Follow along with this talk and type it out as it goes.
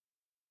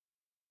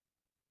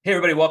Hey,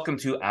 everybody, welcome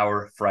to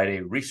our Friday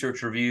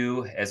research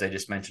review. As I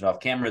just mentioned off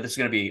camera, this is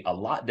going to be a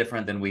lot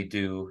different than we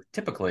do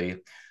typically,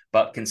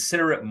 but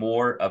consider it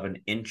more of an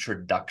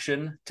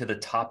introduction to the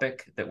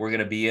topic that we're going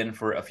to be in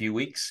for a few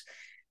weeks.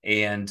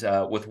 And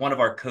with one of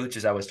our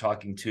coaches I was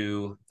talking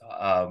to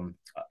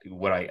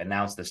when I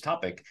announced this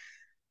topic,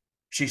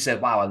 she said,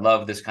 "Wow, I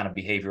love this kind of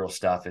behavioral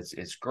stuff.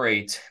 It's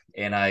great."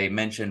 And I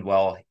mentioned,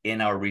 well,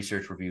 in our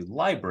research review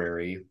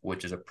library,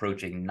 which is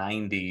approaching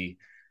 90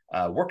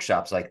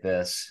 workshops like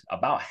this,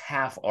 about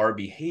half are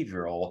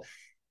behavioral,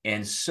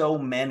 and so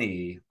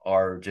many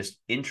are just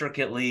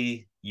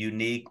intricately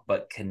unique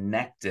but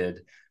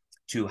connected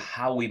to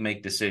how we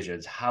make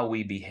decisions, how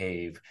we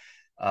behave,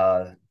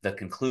 the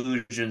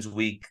conclusions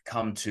we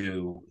come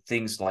to,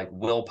 things like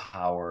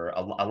willpower,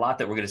 a lot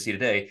that we're going to see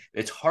today.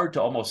 It's hard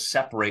to almost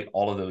separate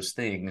all of those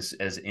things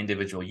as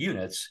individual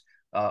units,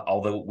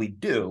 although we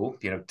do,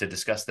 to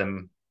discuss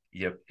them,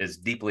 as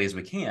deeply as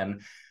we can.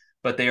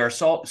 But they are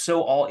so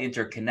all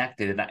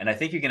interconnected, and I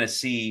think you're going to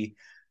see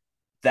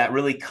that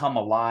really come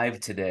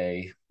alive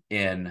today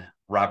in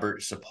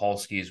Robert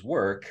Sapolsky's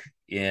work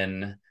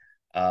in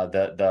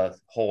the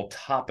whole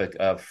topic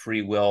of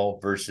free will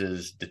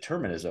versus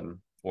determinism,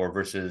 or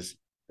versus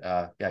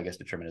I guess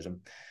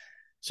determinism.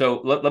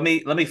 So let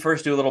me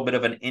first do a little bit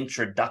of an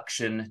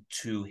introduction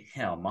to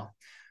him.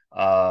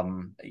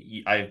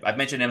 I've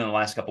mentioned him in the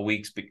last couple of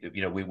weeks.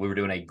 We were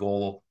doing a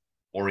goal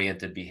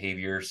oriented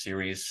behavior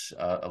series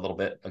a little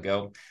bit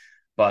ago,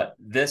 but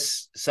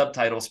this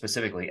subtitle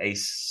specifically, a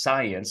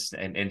science,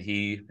 and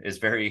he is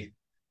very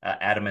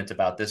adamant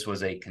about this,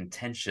 was a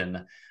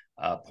contention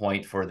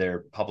point for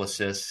their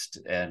publicist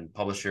and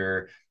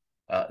publisher,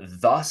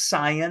 the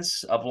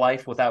science of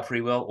life without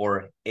free will,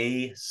 or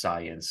a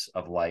science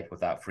of life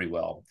without free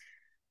will.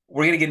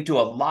 We're going to get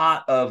into a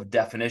lot of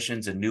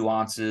definitions and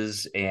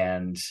nuances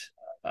and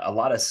a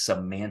lot of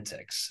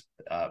semantics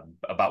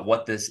about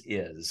what this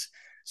is.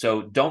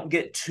 So don't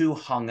get too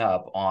hung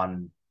up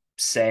on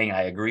saying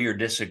I agree or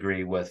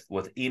disagree with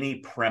any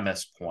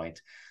premise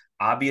point.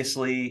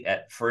 Obviously,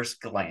 at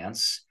first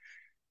glance,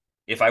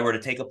 if I were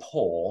to take a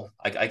poll,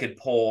 I could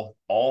poll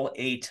all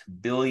 8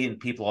 billion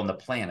people on the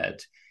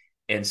planet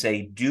and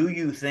say, do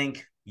you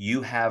think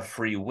you have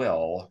free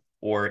will,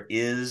 or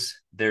is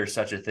there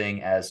such a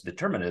thing as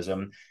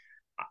determinism?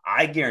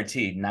 I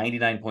guarantee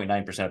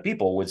 99.9% of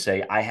people would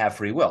say, I have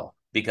free will,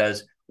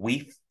 because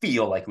we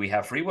feel like we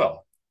have free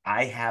will.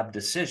 I have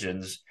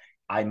decisions.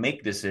 I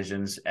make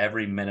decisions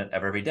every minute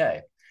of every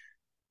day.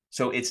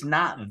 So it's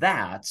not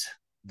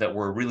that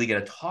we're really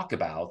going to talk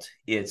about.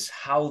 It's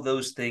how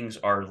those things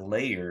are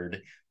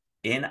layered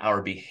in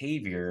our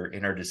behavior,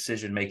 in our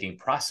decision-making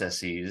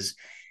processes.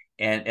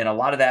 And a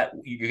lot of that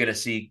you're going to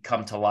see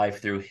come to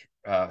life through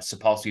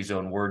Sapolsky's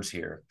own words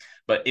here.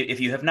 But if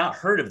you have not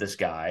heard of this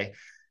guy,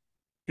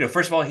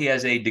 first of all, he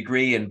has a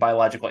degree in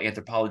biological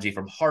anthropology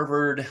from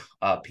Harvard,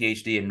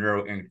 PhD in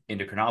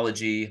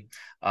neuroendocrinology,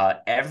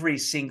 every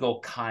single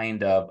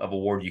kind of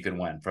award you can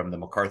win, from the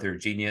MacArthur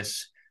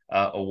Genius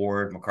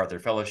Award, MacArthur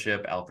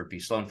Fellowship, Alfred P.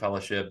 Sloan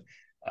Fellowship,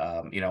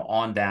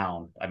 on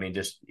down. I mean,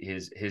 just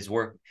his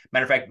work.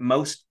 Matter of fact,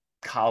 most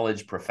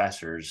college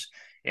professors,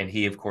 and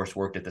he, of course,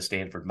 worked at the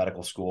Stanford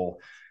Medical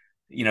School,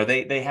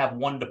 they have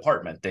one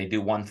department. They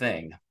do one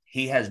thing.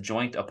 He has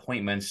joint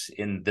appointments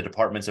in the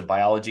departments of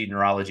biology,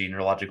 neurology,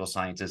 neurological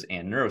sciences,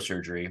 and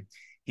neurosurgery.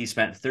 He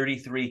spent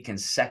 33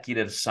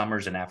 consecutive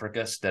summers in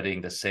Africa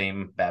studying the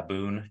same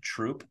baboon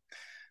troop.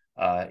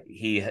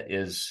 He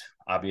is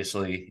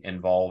obviously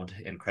involved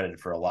and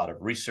credited for a lot of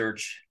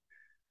research.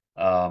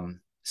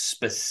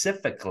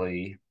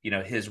 Specifically,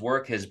 his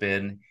work has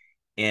been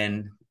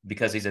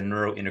because he's a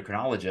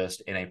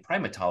neuroendocrinologist and a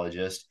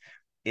primatologist,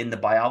 in the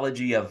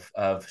biology of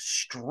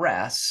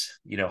stress,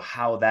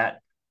 how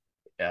that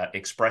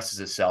expresses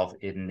itself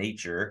in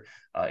nature,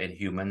 in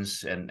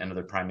humans and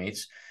other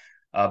primates,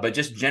 but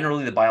just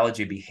generally the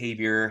biology of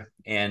behavior.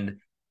 And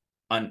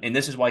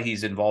this is why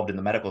he's involved in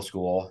the medical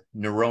school,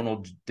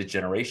 neuronal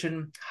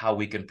degeneration, how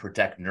we can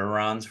protect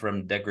neurons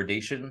from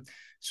degradation.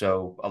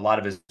 So a lot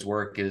of his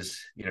work is,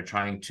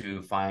 trying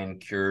to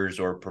find cures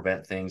or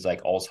prevent things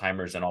like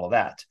Alzheimer's and all of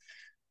that.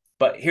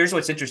 But here's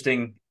what's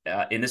interesting,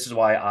 and this is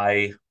why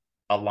I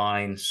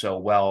align so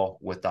well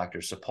with Dr.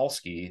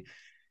 Sapolsky.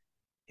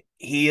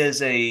 He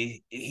is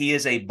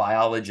a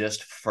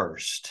biologist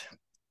first,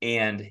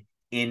 and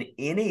in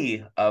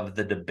any of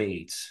the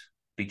debates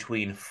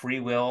between free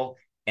will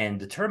and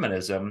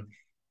determinism,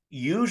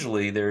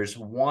 usually there's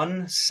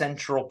one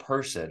central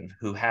person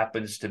who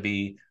happens to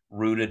be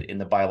rooted in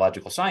the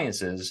biological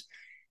sciences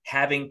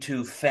having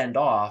to fend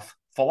off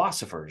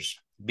philosophers,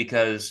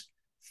 because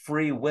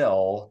free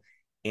will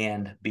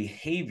and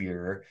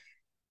behavior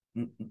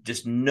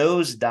just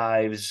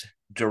nosedives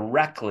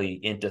directly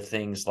into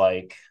things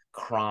like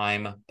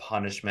crime,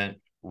 punishment,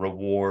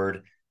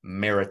 reward,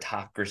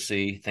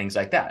 meritocracy, things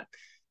like that.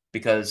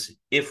 Because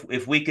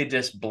if we could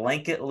just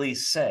blanketly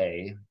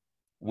say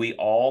we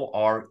all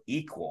are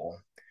equal,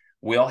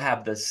 we all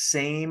have the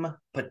same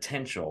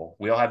potential,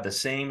 we all have the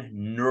same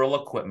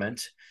neural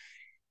equipment,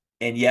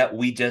 And yet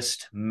we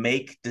just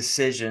make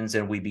decisions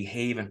and we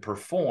behave and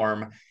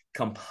perform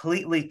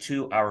completely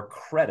to our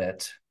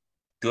credit,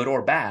 good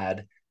or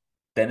bad.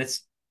 Then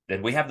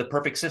we have the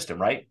perfect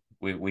system, right?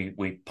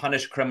 We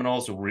punish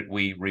criminals,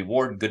 we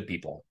reward good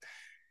people.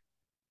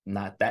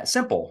 Not that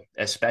simple,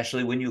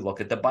 especially when you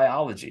look at the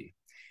biology.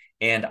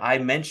 And I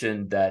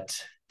mentioned that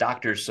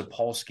Dr.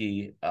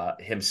 Sapolsky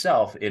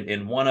himself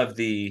in one of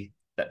that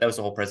was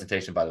the whole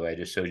presentation, by the way. I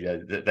just showed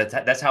you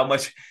that's how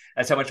much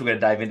we're going to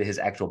dive into his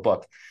actual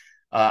book.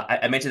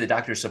 I mentioned that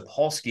Dr.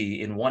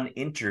 Sapolsky in one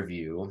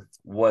interview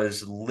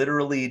was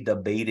literally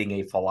debating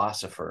a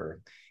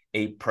philosopher,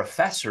 a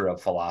professor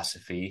of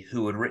philosophy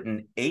who had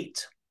written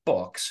 8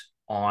 books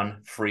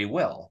on free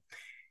will.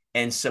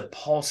 And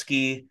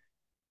Sapolsky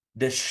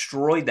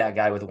destroyed that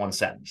guy with one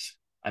sentence.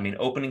 I mean,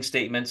 opening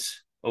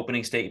statements.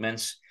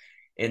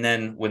 And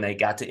then when they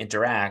got to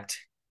interact,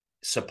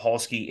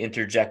 Sapolsky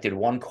interjected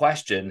one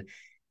question,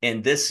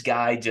 and this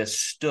guy just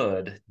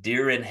stood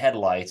deer in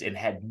headlights and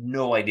had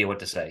no idea what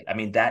to say. I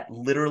mean, that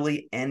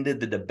literally ended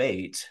the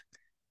debate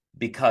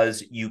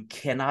because you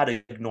cannot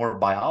ignore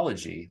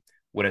biology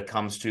when it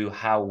comes to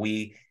how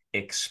we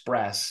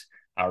express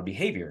our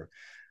behavior.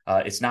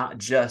 It's not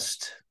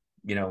just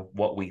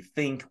what we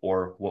think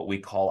or what we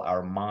call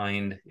our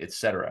mind,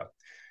 etc.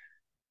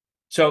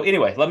 So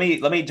anyway, let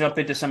me jump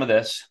into some of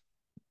this.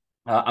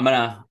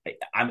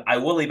 I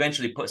will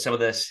eventually put some of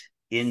this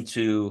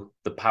into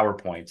the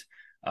PowerPoint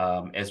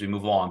as we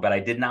move along, but I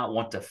did not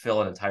want to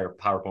fill an entire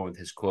PowerPoint with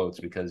his quotes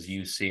because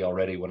you see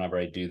already whenever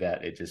I do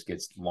that, it just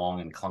gets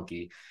long and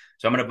clunky.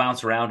 So I'm going to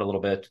bounce around a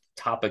little bit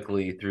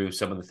topically through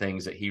some of the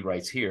things that he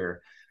writes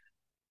here.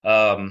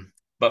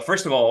 But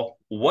first of all,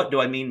 what do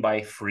I mean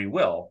by free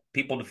will?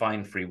 People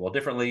define free will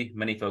differently.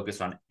 Many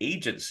focus on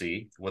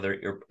agency,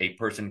 whether a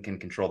person can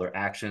control their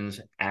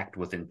actions, act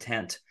with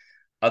intent.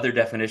 Other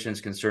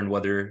definitions concern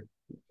whether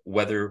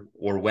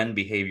or when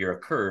behavior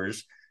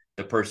occurs,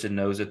 the person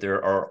knows that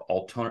there are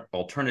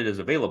alternatives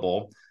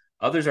available.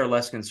 Others are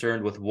less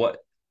concerned with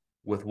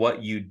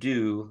what you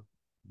do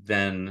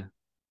than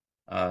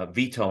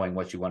vetoing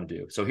what you want to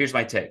do. So here's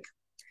my take.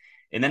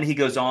 And then he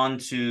goes on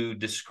to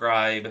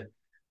describe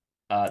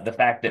the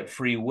fact that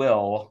free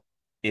will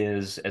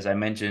is, as I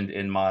mentioned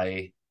in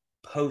my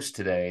post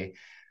today,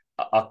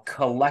 a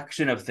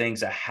collection of things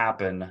that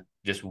happen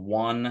just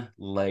one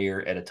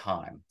layer at a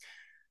time.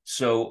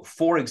 So,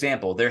 for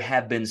example, there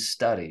have been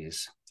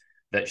studies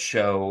that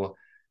show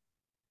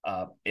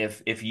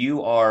if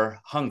you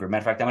are hungry. Matter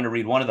of fact, I'm going to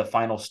read one of the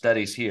final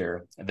studies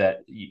here that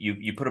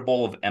you put a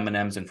bowl of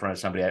M&Ms in front of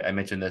somebody. I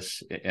mentioned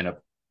this in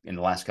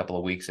the last couple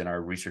of weeks in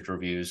our research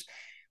reviews.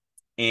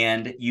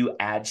 And you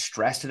add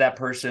stress to that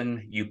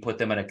person, you put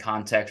them in a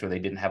context where they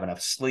didn't have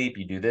enough sleep,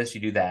 you do this,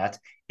 you do that,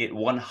 it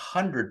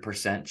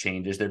 100%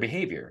 changes their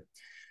behavior.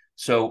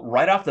 So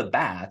right off the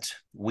bat,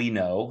 we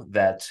know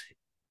that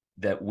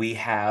we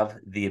have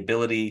the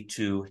ability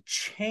to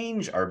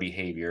change our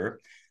behavior,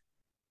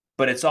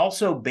 but it's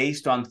also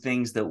based on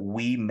things that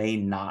we may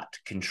not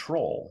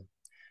control.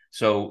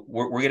 So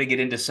we're going to get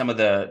into some of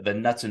the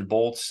nuts and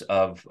bolts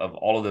of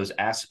all of those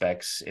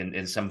aspects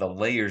in some of the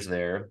layers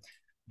there.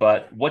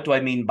 But what do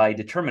I mean by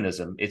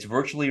determinism? It's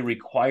virtually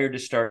required to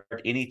start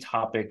any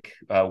topic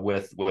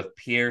with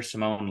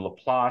Pierre-Simon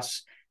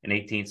Laplace, an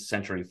 18th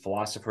century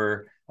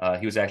philosopher.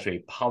 He was actually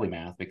a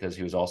polymath because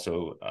he was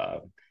also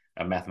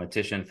a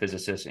mathematician,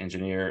 physicist,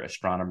 engineer,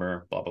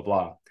 astronomer, blah, blah,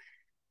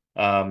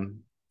 blah.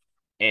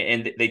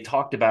 And they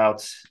talked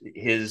about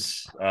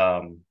his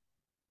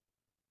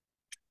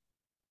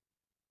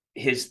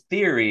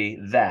theory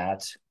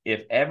that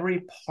if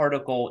every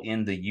particle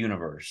in the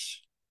universe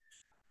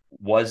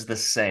was the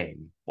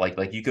same,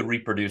 like you could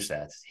reproduce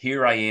that.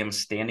 Here I am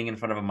standing in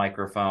front of a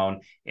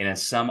microphone, and in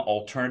some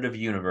alternative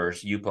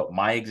universe, you put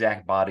my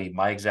exact body,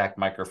 my exact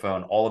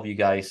microphone, all of you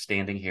guys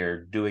standing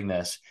here doing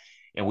this,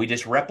 and we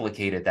just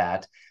replicated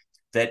that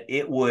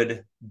it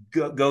would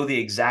go the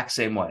exact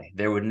same way.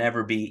 There would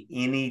never be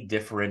any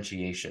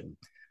differentiation.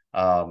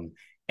 And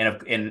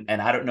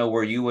I don't know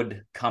where you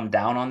would come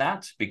down on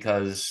that,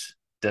 because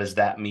does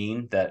that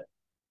mean that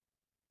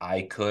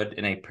I could,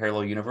 in a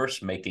parallel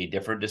universe, make a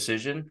different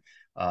decision?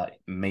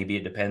 Maybe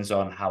it depends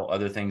on how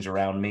other things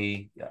around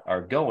me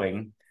are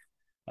going.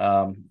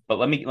 But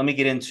let me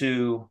get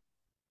into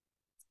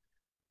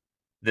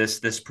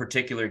this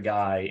particular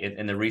guy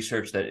and the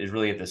research that is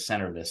really at the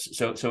center of this.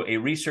 So a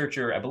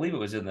researcher, I believe it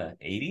was in the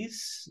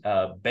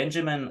 80s,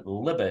 Benjamin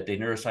Libet, a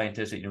neuroscientist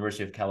at the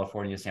University of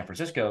California, San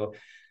Francisco,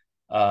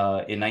 in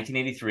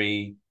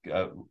 1983,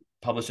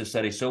 published a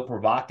study so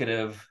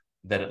provocative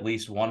that at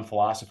least one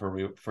philosopher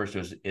refers to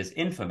as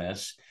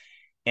infamous.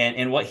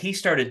 And what he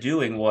started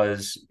doing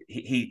was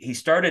he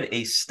started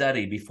a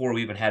study before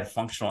we even had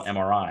functional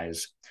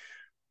MRIs,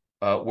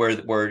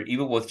 where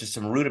even with just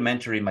some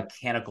rudimentary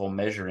mechanical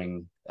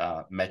measuring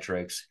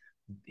metrics,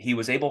 he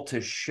was able to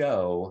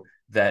show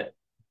that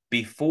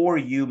before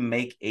you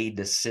make a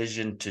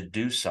decision to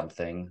do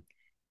something,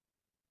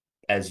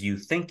 as you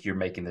think you're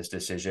making this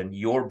decision,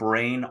 your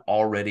brain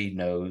already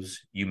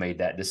knows you made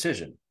that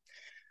decision.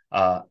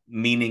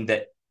 Meaning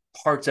that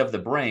parts of the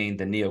brain,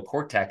 the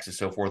neocortex and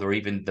so forth, or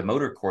even the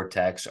motor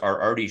cortex,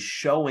 are already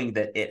showing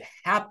that it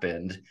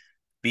happened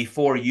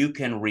before you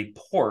can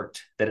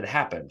report that it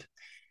happened.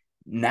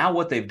 Now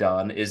what they've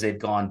done is they've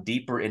gone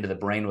deeper into the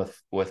brain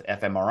with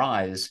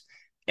fMRIs,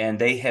 and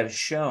they have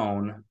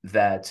shown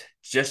that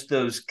just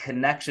those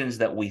connections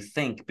that we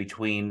think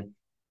between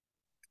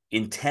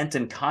intent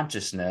and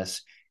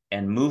consciousness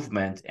and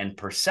movement and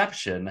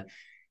perception,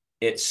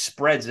 it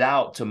spreads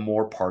out to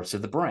more parts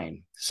of the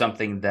brain.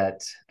 Something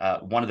that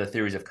one of the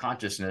theories of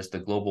consciousness, the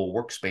global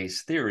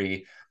workspace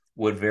theory,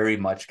 would very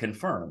much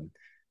confirm,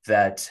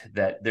 that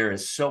there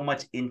is so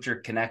much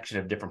interconnection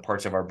of different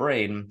parts of our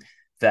brain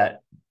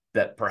that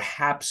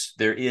perhaps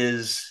there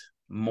is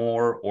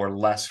more or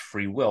less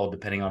free will,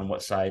 depending on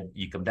what side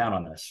you come down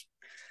on this.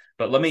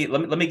 But let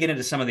me get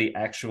into some of the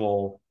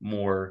actual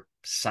more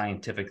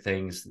scientific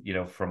things,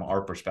 from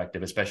our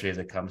perspective, especially as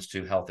it comes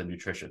to health and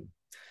nutrition.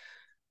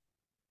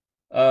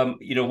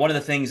 One of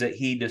the things that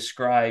he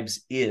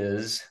describes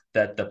is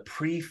that the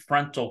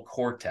prefrontal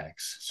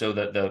cortex, so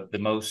that the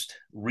most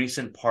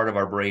recent part of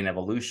our brain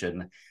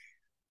evolution,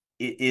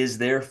 is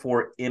there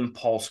for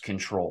impulse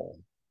control.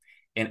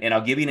 And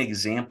I'll give you an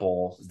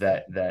example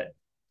that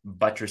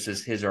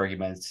buttresses his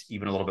arguments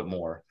even a little bit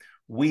more.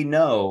 We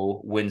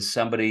know when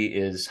somebody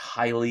is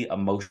highly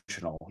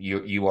emotional,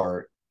 you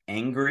are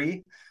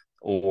angry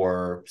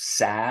or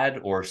sad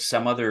or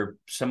some other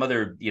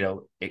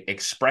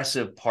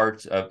expressive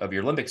parts of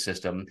your limbic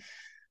system,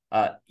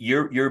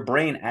 your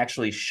brain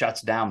actually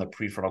shuts down the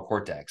prefrontal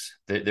cortex.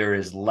 There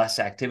is less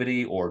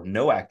activity or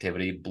no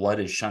activity. Blood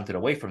is shunted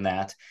away from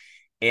that.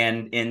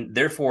 And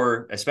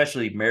therefore,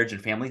 especially marriage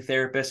and family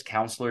therapists,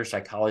 counselors,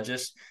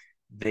 psychologists,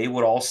 they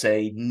would all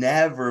say,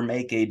 never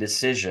make a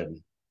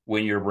decision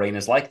when your brain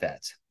is like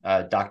that.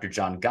 Dr.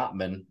 John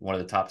Gottman, one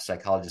of the top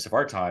psychologists of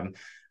our time,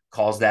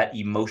 calls that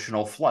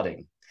emotional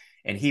flooding.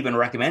 And he even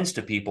recommends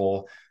to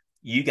people,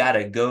 you got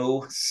to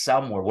go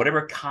somewhere,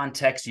 whatever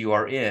context you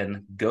are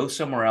in, go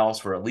somewhere else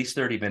for at least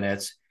 30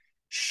 minutes,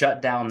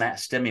 shut down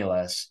that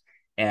stimulus,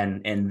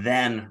 and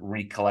then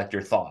recollect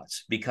your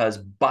thoughts. Because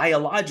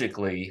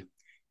biologically,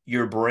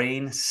 your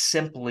brain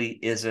simply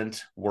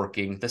isn't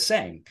working the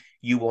same.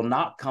 You will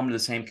not come to the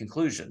same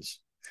conclusions.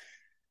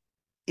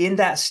 In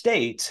that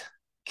state,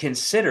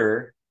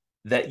 consider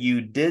that you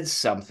did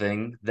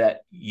something that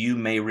you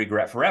may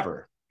regret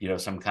forever,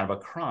 some kind of a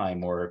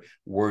crime or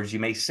words you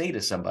may say to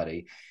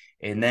somebody.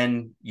 And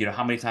then,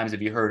 how many times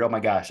have you heard, oh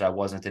my gosh, I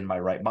wasn't in my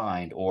right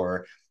mind,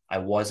 or I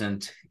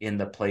wasn't in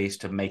the place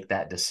to make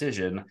that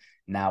decision.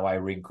 Now I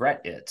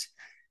regret it.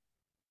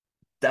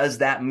 Does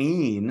that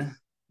mean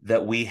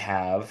that we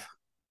have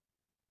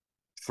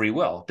free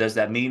will? Does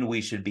that mean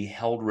we should be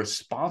held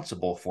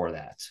responsible for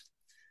that?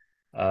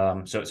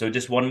 So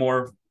just one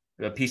more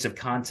piece of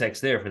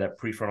context there for that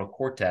prefrontal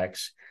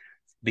cortex,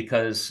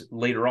 because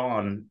later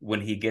on, when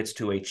he gets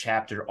to a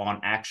chapter on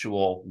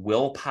actual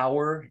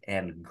willpower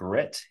and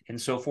grit and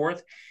so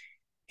forth,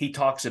 he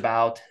talks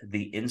about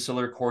the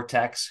insular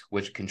cortex,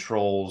 which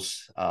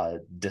controls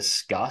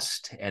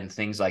disgust and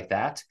things like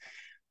that,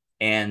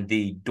 and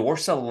the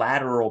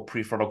dorsolateral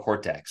prefrontal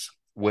cortex,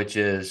 which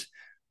is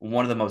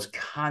one of the most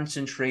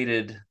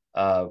concentrated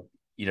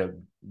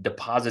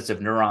deposits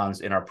of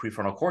neurons in our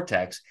prefrontal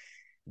cortex.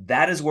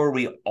 That is where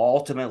we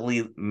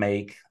ultimately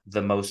make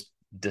the most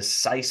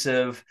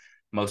decisive,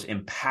 most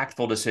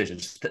impactful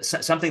decisions.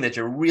 Something that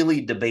you're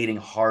really debating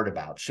hard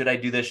about. Should I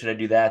do this? Should I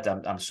do that?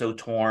 I'm so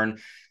torn.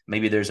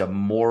 Maybe there's a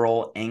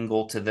moral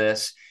angle to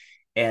this.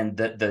 And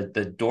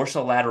the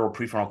dorsolateral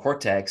prefrontal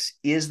cortex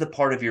is the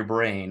part of your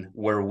brain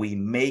where we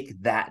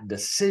make that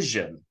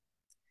decision.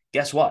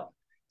 Guess what?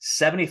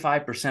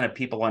 75% of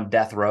people on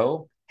death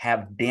row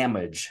have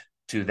damage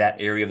to that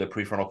area of the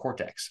prefrontal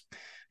cortex.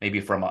 Maybe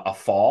from a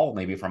fall,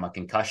 maybe from a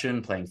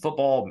concussion, playing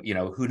football,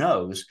 who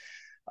knows?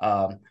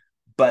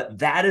 But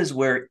that is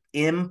where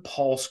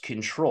impulse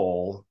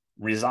control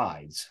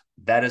resides.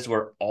 That is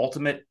where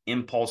ultimate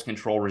impulse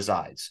control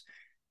resides,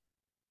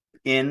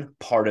 in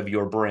part of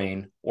your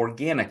brain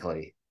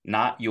organically,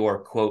 not your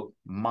quote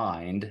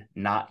mind,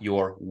 not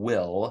your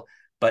will,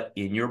 but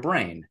in your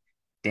brain.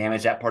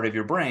 Damage that part of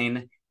your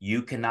brain,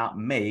 you cannot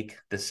make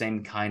the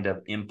same kind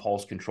of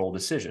impulse control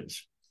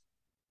decisions.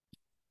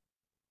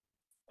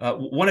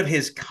 One of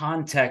his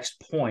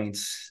context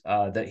points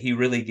that he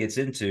really gets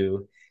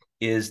into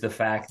is the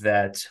fact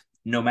that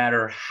no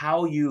matter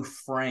how you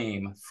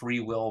frame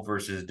free will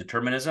versus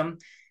determinism,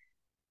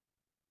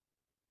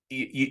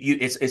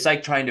 it's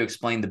like trying to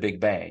explain the Big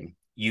Bang.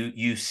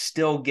 You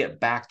still get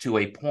back to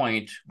a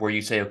point where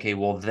you say, okay,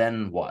 well,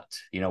 then what?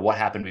 What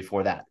happened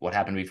before that? What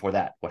happened before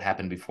that? What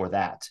happened before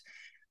that?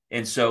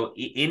 And so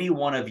any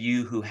one of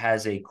you who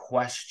has a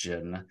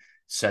question,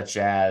 such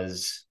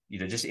as,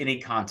 just any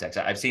context,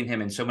 I've seen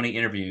him in so many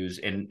interviews,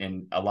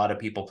 and a lot of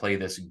people play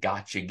this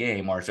gotcha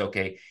game where it's,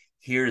 okay,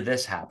 here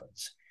this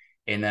happens.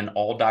 And then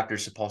all Dr.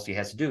 Sapolsky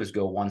has to do is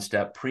go one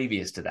step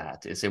previous to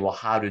that and say, well,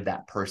 how did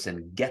that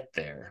person get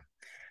there?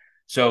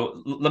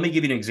 So let me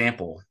give you an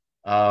example.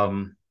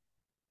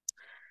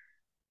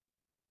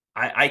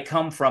 I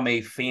come from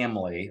a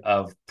family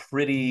of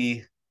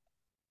pretty,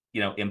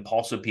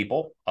 impulsive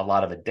people, a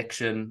lot of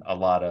addiction, a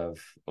lot of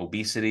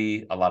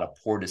obesity, a lot of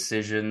poor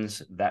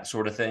decisions, that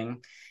sort of thing.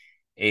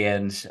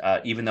 And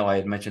even though I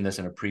had mentioned this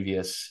in a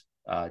previous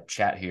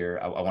chat here,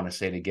 I want to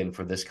say it again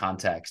for this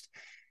context.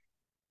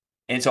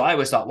 And so I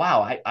always thought,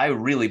 wow, I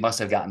really must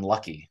have gotten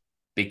lucky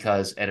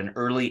because at an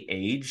early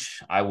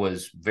age, I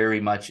was very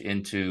much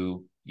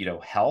into,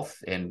 health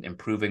and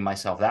improving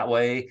myself that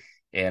way.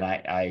 And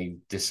I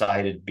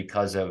decided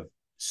because of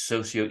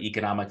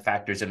socioeconomic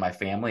factors in my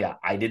family,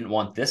 I didn't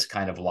want this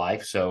kind of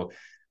life. So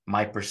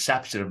my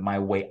perception of my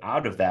way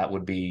out of that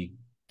would be,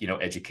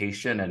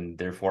 education, and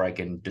therefore I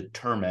can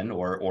determine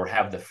or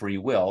have the free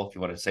will, if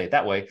you want to say it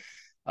that way,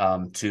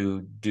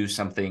 to do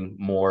something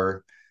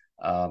more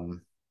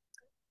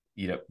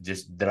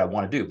just that I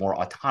want to do, more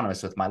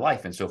autonomous with my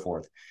life and so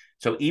forth.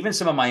 So even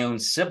some of my own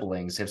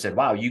siblings have said,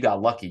 wow, you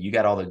got lucky. You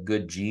got all the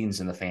good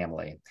genes in the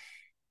family.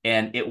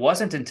 And it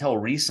wasn't until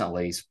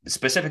recently,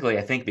 specifically,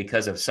 I think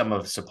because of some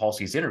of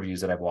Sapolsky's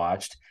interviews that I've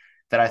watched,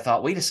 that I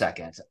thought, wait a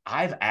second,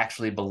 I've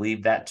actually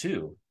believed that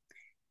too.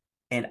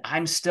 And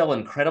I'm still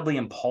incredibly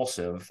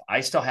impulsive.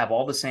 I still have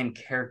all the same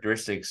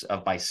characteristics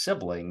of my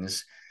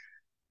siblings,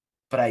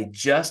 but I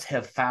just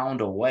have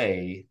found a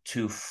way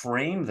to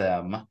frame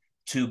them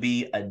to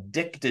be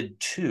addicted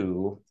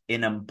to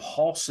and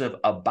impulsive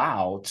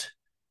about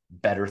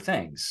better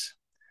things.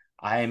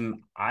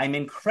 I'm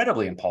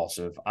incredibly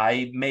impulsive.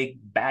 I make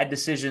bad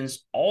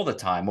decisions all the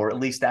time, or at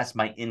least that's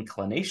my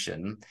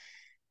inclination.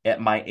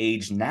 At my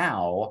age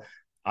now,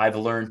 I've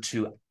learned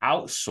to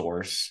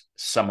outsource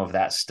some of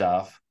that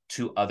stuff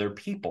to other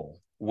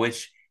people,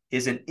 which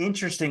is an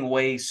interesting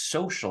way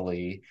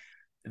socially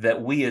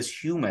that we as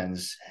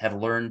humans have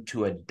learned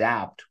to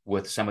adapt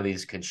with some of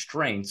these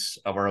constraints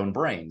of our own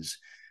brains.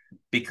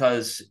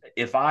 Because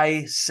if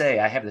I say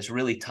I have this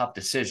really tough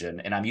decision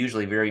and I'm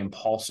usually very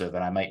impulsive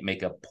and I might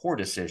make a poor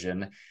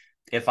decision,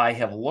 if I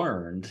have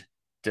learned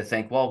to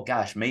think, well,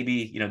 gosh,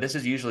 maybe, this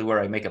is usually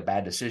where I make a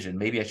bad decision.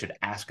 Maybe I should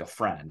ask a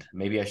friend.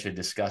 Maybe I should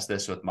discuss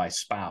this with my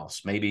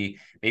spouse. Maybe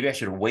I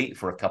should wait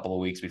for a couple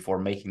of weeks before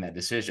making that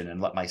decision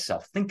and let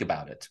myself think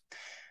about it.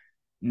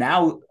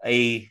 Now,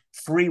 a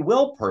free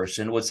will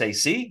person would say,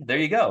 see, there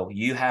you go.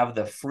 You have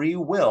the free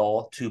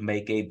will to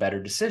make a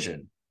better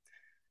decision.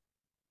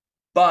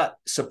 But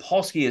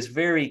Sapolsky is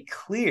very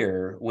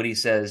clear when he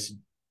says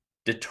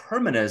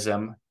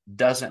determinism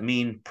doesn't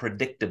mean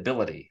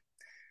predictability.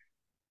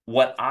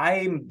 What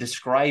I'm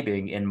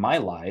describing in my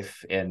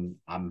life, and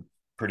I'm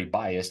pretty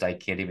biased, I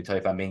can't even tell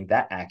you if I'm being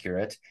that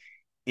accurate,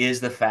 is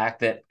the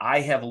fact that I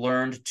have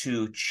learned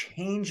to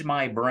change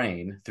my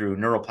brain through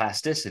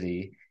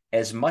neuroplasticity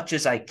as much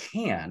as I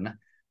can.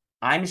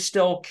 I'm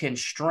still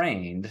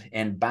constrained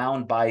and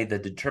bound by the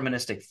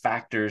deterministic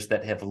factors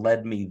that have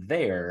led me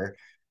there,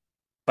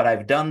 but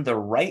I've done the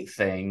right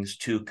things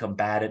to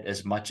combat it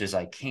as much as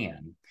I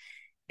can.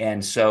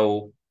 And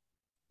so,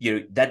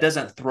 that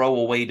doesn't throw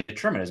away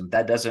determinism.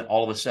 That doesn't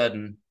all of a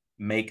sudden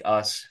make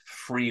us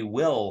free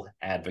will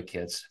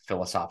advocates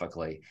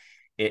philosophically.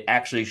 It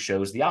actually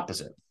shows the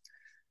opposite.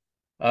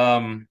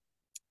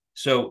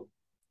 So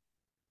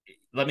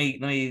let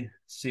me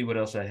see what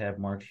else I have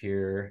marked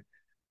here.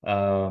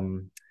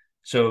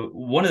 So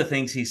one of the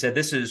things he said,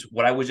 this is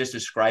what I was just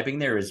describing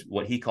there, is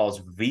what he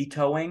calls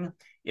vetoing.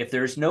 If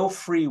there's no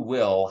free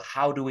will,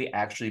 how do we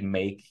actually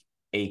make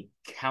a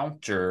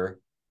counter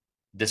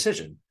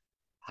decision?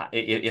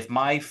 If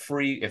my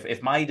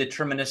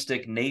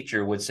deterministic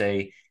nature would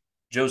say,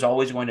 Joe's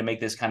always going to make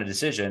this kind of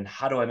decision,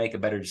 how do I make a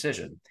better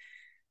decision?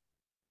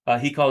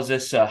 He calls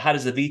this, how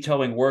does the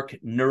vetoing work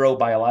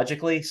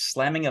neurobiologically?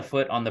 Slamming a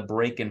foot on the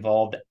brake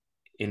involved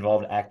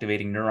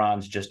activating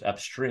neurons just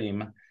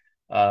upstream.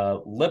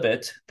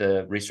 Libet,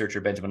 the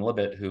researcher Benjamin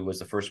Libet, who was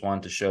the first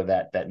one to show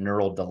that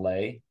neural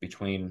delay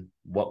between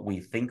what we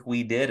think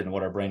we did and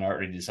what our brain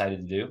already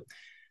decided to do.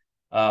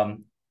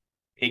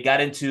 It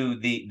got into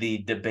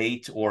the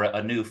debate, or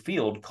a new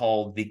field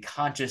called the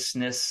conscious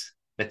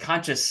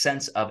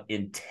sense of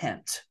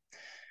intent.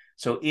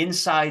 So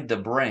inside the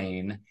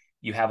brain,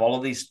 you have all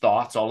of these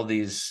thoughts, all of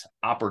these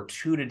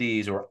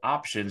opportunities or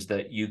options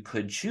that you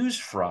could choose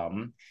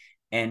from,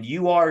 and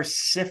you are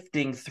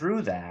sifting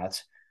through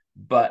that.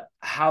 But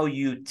how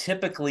you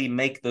typically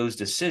make those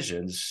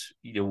decisions,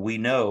 we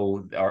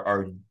know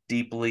are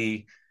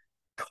deeply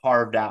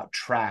carved out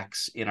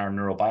tracks in our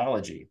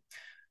neurobiology.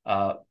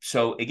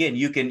 So again,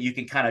 you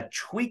can kind of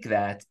tweak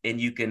that,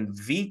 and you can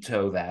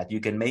veto that.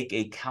 You can make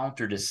a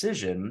counter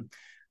decision.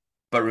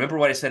 But remember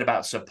what I said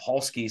about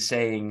Sapolsky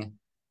saying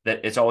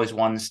that it's always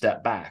one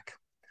step back.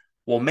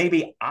 Well,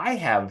 maybe I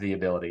have the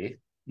ability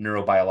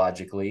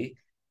neurobiologically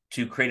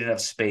to create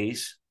enough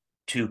space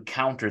to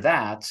counter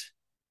that,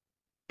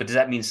 but does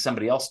that mean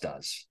somebody else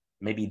does?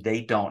 Maybe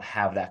they don't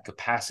have that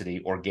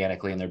capacity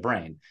organically in their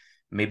brain.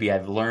 Maybe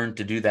I've learned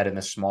to do that in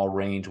the small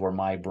range where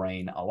my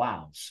brain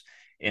allows.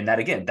 And that,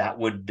 again, that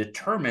would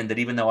determine that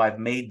even though I've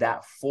made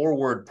that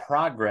forward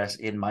progress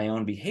in my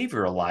own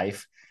behavioral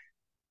life,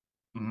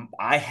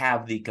 I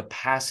have the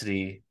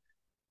capacity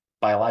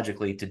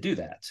biologically to do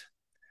that.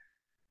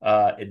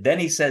 Then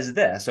he says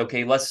this.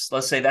 Okay, let's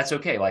say that's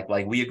okay. Like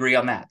we agree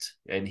on that,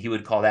 and he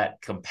would call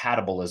that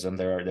compatibilism.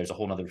 There's a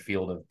whole other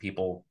field of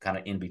people kind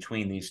of in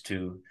between these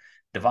two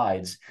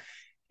divides.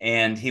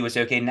 And he would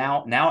say, okay,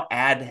 now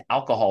add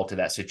alcohol to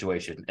that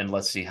situation, and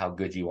let's see how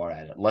good you are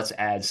at it. Let's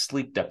add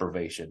sleep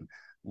deprivation.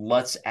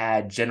 Let's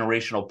add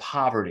generational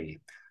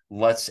poverty.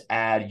 Let's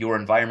add your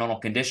environmental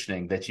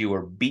conditioning, that you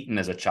were beaten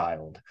as a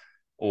child,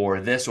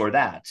 or this or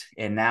that.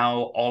 And now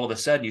all of a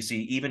sudden you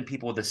see even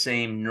people with the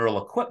same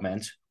neural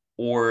equipment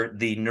or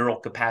the neural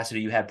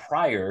capacity you had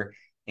prior,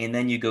 and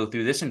then you go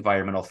through this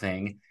environmental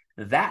thing,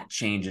 that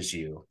changes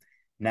you.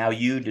 Now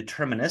you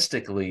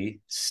deterministically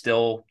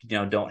still,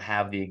 don't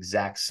have the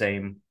exact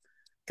same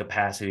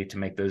capacity to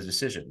make those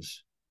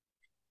decisions.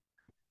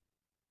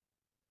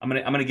 I'm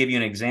gonna give you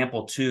an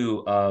example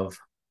too of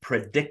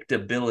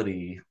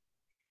predictability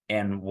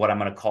and what I'm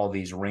gonna call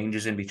these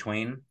ranges in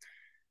between.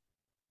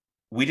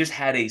 We just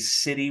had a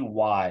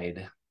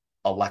citywide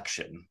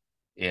election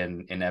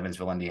in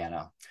Evansville,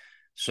 Indiana.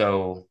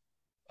 So,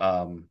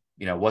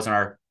 it wasn't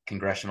our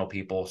congressional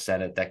people,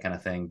 Senate, that kind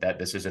of thing, that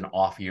this is an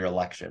off-year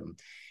election.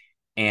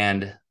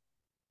 And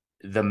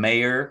the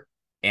mayor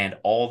and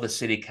all the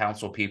city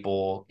council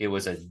people, it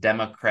was a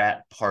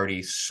Democrat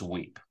Party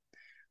sweep,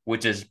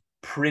 which is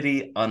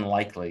pretty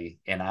unlikely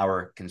in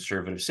our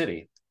conservative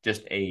city.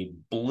 Just a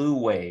blue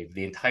wave.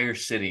 The entire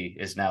city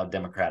is now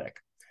Democratic.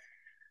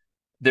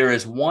 There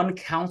is one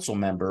council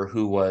member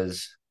who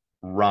was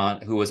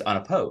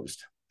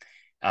unopposed.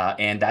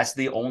 And that's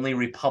the only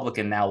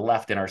Republican now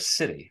left in our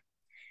city.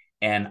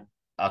 And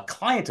a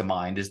client of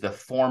mine is the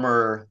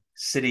former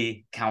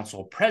city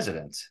council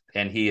president,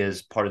 and he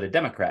is part of the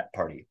Democrat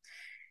Party.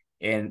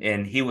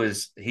 And he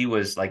was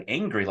like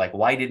angry, like,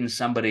 why didn't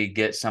somebody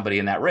get somebody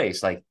in that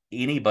race? Like,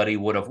 anybody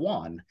would have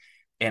won.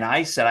 And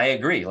I said, I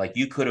agree. Like,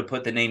 you could have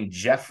put the name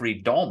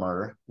Jeffrey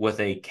Dahmer with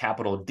a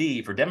capital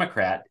D for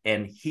Democrat,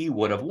 and he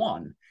would have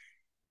won,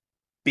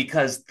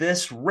 because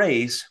this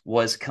race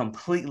was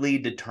completely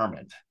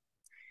determined.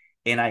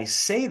 And I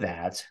say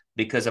that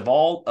because of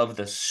all of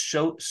the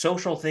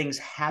social things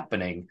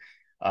happening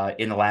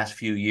in the last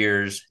few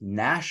years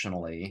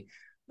nationally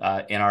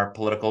in our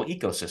political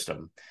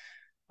ecosystem.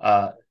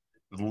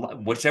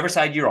 Whichever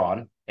side you're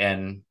on,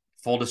 and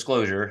full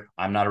disclosure,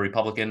 I'm not a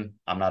Republican,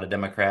 I'm not a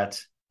Democrat,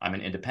 I'm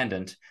an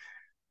independent.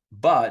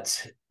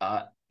 But,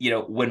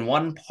 when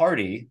one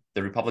party,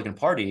 the Republican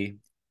Party,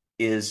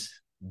 is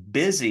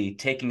busy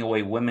taking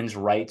away women's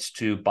rights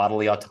to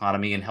bodily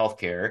autonomy and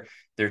healthcare,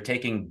 they're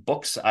taking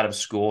books out of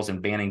schools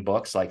and banning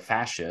books like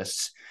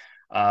fascists.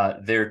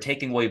 They're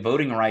taking away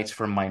voting rights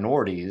from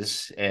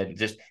minorities, and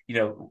just,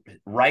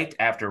 right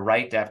after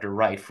right after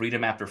right,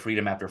 freedom after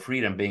freedom after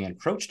freedom being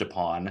encroached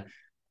upon.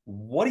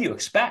 What do you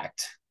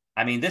expect?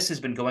 I mean, this has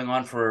been going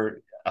on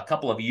for a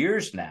couple of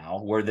years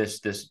now, where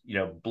this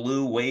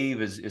blue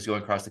wave is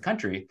going across the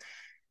country.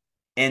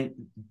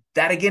 And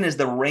that, again, is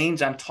the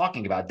range I'm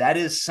talking about. That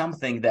is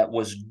something that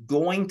was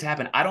going to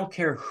happen. I don't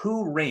care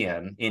who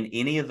ran in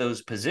any of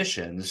those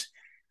positions.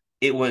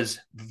 It was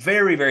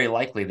very, very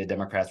likely that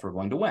Democrats were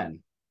going to win.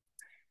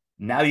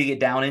 Now you get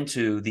down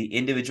into the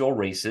individual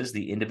races,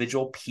 the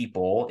individual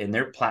people in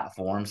their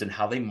platforms, and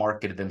how they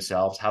marketed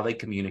themselves, how they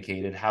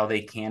communicated, how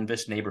they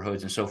canvassed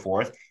neighborhoods and so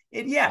forth.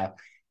 And yeah,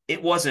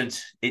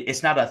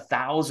 it's not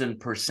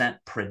 1,000%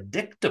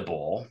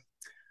 predictable,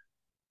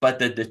 but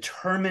the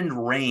determined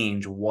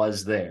range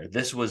was there.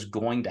 This was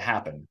going to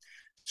happen.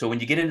 So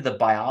when you get into the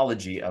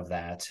biology of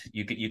that,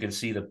 you can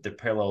see the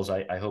parallels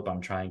I hope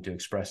I'm trying to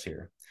express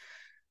here.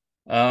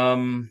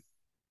 So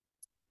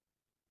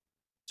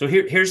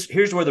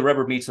here's where the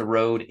rubber meets the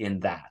road in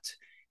that.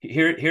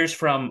 Here's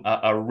from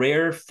a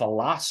rare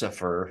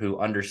philosopher who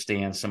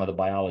understands some of the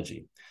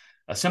biology.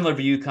 A similar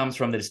view comes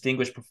from the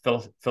distinguished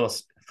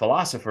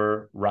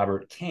philosopher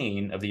Robert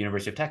Kane of the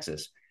University of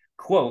Texas.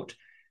 Quote,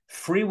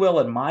 "Free will,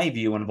 in my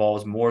view,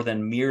 involves more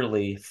than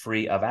merely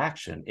free of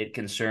action. It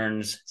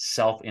concerns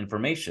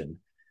self-information.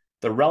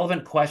 The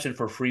relevant question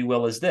for free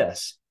will is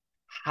this: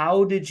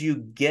 how did you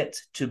get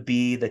to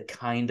be the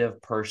kind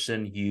of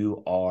person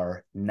you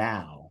are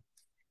now?"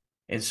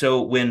 And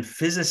so when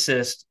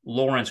physicist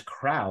Lawrence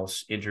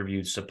Krauss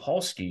interviewed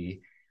Sapolsky,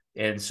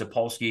 and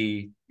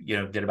Sapolsky,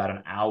 did about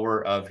an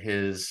hour of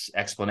his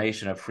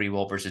explanation of free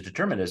will versus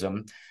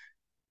determinism,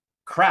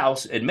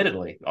 Krauss,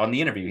 admittedly, on the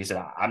interview, he said,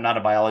 "I'm not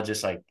a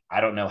biologist. Like, I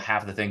don't know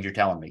half the things you're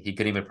telling me." He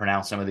couldn't even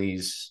pronounce some of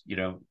these,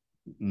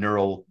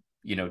 neural,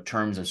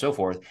 terms and so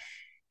forth.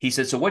 He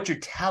said, "So what you're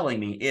telling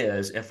me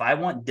is, if I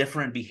want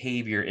different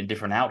behavior and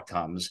different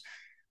outcomes,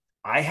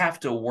 I have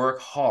to work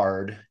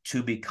hard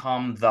to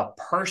become the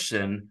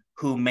person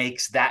who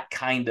makes that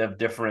kind of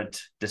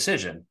different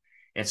decision."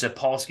 And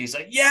Sapolsky's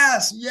like,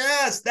 yes,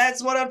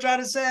 that's what I'm trying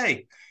to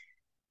say.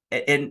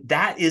 And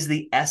that is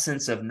the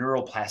essence of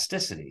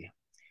neuroplasticity.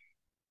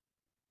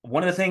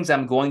 One of the things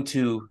I'm going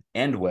to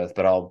end with,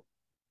 but I'll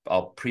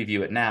preview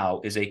it now,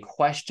 is a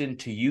question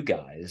to you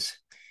guys.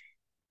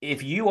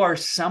 If you are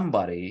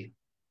somebody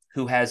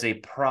who has a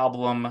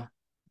problem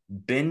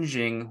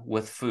binging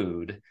with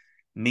food,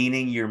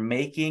 meaning you're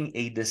making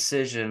a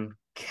decision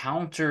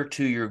counter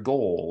to your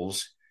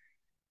goals,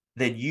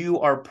 then you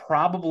are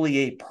probably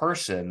a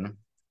person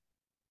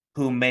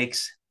who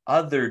makes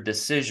other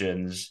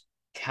decisions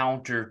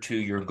counter to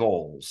your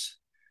goals.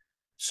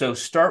 So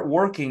start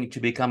working to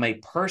become a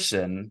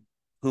person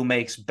who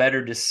makes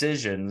better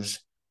decisions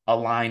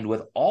aligned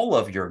with all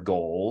of your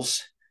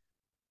goals,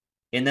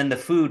 and then the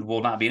food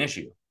will not be an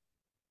issue.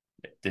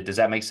 Does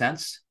that make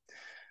sense?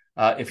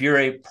 If you're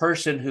a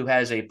person who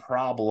has a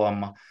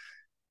problem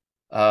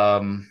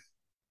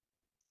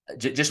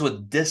just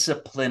with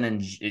discipline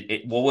and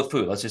well, with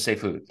food, let's just say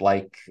food,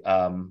 like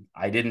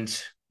I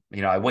didn't,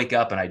 I wake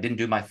up and I didn't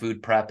do my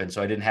food prep, and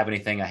so I didn't have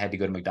anything, I had to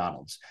go to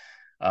McDonald's.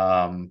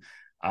 um,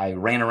 I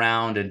ran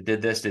around and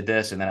did this, and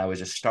then I was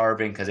just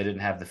starving because I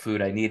didn't have the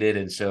food I needed,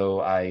 and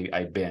so I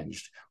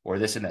binged, or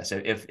this and this.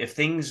 If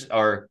things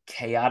are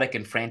chaotic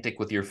and frantic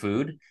with your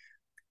food,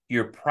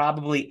 you're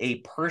probably a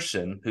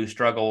person who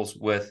struggles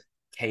with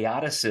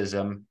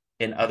chaoticism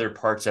in other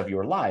parts of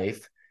your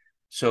life.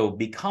 So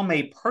become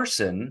a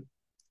person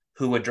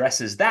who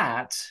addresses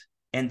that,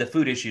 and the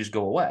food issues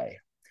go away.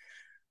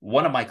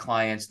 One of my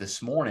clients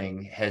this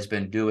morning has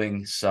been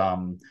doing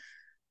some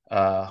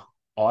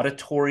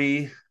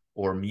auditory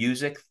or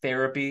music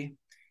therapy,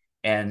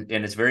 and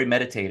it's very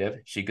meditative.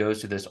 She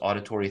goes to this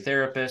auditory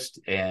therapist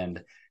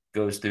and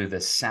goes through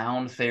the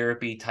sound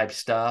therapy type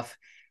stuff,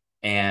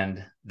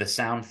 and the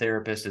sound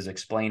therapist is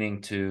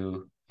explaining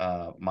to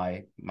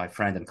my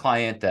friend and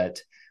client that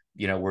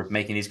we're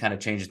making these kind of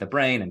changes in the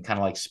brain, and kind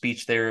of like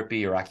speech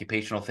therapy or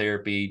occupational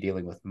therapy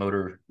dealing with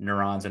motor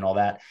neurons and all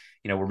that.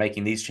 We're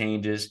making these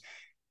changes.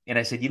 And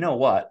I said, you know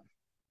what,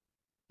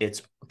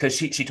 it's because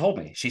she told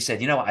me, she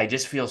said, I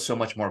just feel so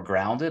much more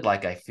grounded,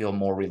 like I feel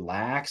more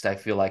relaxed, I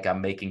feel like I'm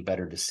making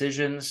better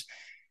decisions.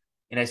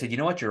 And I said, you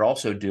know what you're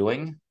also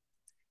doing,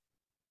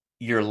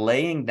 you're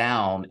laying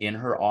down in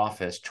her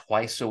office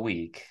twice a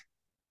week,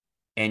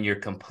 and you're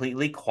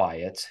completely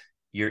quiet.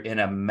 You're in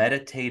a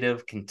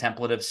meditative,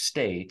 contemplative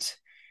state.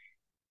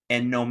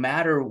 And no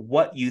matter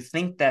what you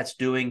think that's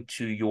doing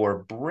to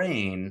your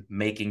brain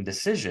making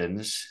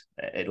decisions,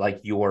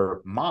 like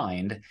your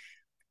mind,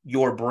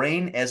 your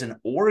brain as an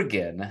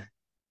organ,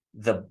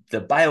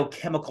 the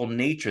biochemical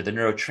nature, the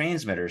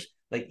neurotransmitters,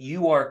 like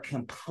you are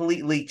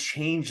completely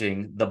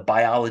changing the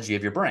biology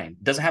of your brain.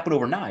 It doesn't happen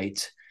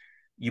overnight.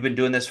 You've been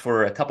doing this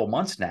for a couple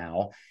months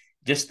now.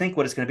 Just think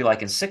what it's going to be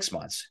like in 6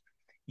 months.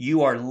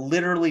 You are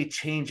literally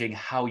changing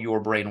how your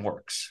brain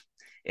works.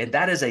 And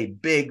that is a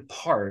big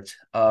part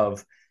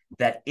of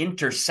that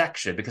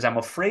intersection, because I'm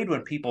afraid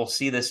when people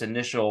see this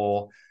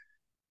initial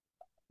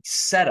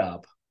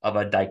setup of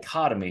a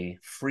dichotomy,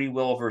 free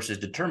will versus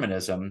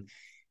determinism,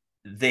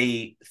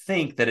 they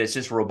think that it's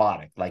just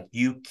robotic. Like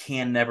you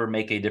can never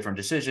make a different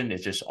decision.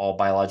 It's just all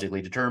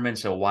biologically determined.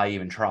 So why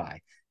even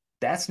try?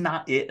 That's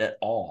not it at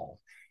all.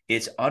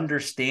 It's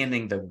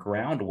understanding the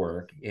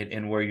groundwork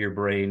and where your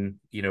brain,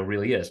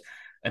 really is.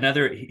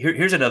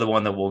 Here's another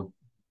one that will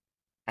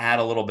add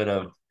a little bit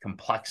of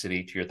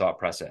complexity to your thought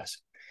process.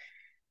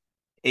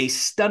 A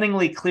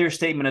stunningly clear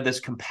statement of this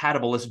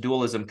compatibilist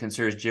dualism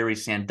concerns Jerry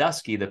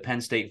Sandusky, the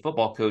Penn State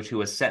football coach who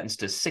was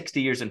sentenced to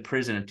 60 years in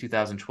prison in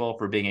 2012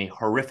 for being a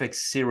horrific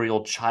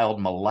serial child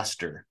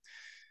molester.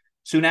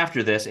 Soon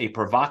after this, a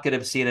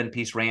provocative CNN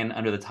piece ran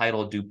under the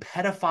title, "Do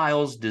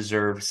Pedophiles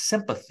Deserve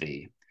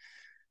Sympathy?"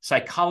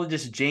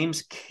 Psychologist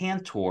James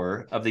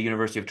Cantor of the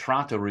University of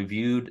Toronto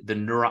reviewed the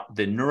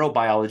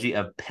neurobiology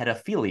of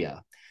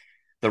pedophilia.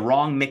 The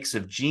wrong mix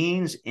of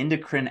genes,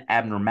 endocrine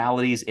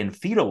abnormalities in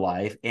fetal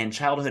life, and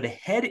childhood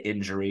head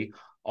injury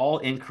all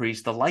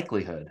increase the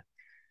likelihood.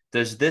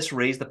 Does this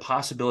raise the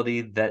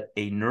possibility that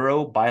a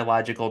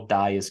neurobiological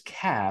die is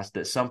cast,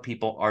 that some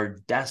people are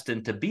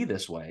destined to be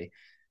this way?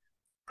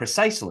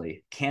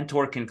 Precisely.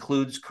 Cantor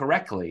concludes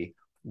correctly.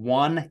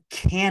 One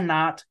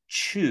cannot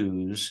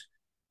choose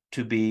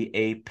to be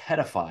a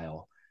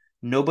pedophile.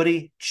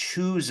 Nobody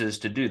chooses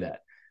to do that.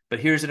 But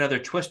here's another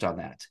twist on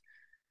that.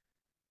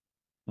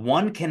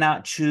 One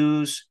cannot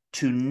choose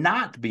to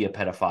not be a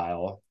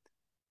pedophile,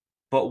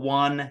 but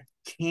one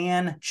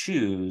can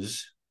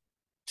choose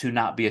to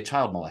not be a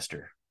child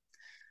molester.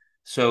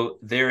 So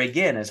there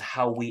again is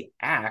how we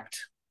act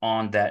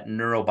on that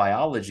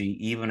neurobiology,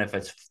 even if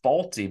it's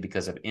faulty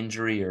because of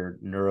injury or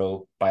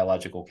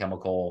neurobiological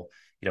chemical,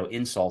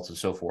 insults and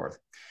so forth.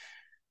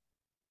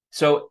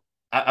 So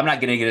I'm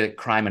not going to get at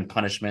crime and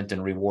punishment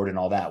and reward and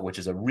all that, which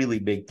is a really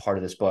big part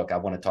of this book. I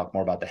want to talk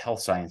more about the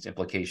health science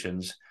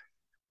implications.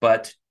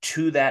 But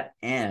to that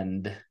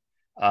end,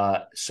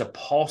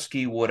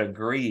 Sapolsky would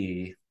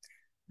agree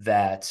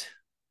that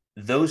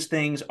those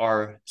things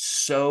are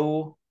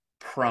so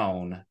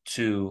prone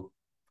to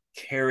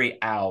carry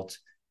out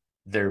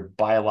their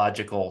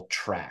biological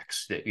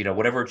tracks. That,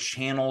 whatever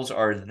channels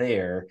are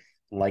there,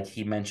 like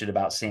he mentioned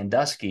about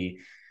Sandusky,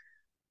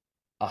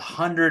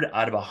 100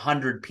 out of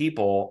 100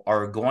 people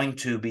are going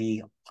to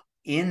be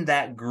in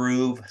that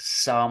groove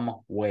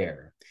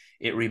somewhere.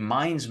 It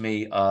reminds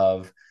me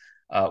of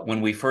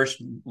when we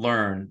first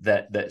learned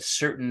that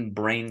certain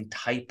brain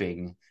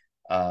typing,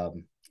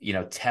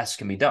 tests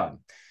can be done.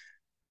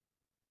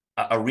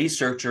 a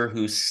researcher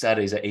who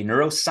studies, a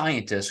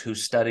neuroscientist who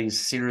studies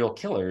serial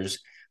killers,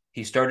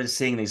 he started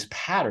seeing these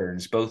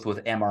patterns both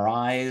with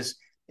MRIs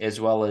as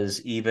well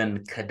as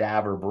even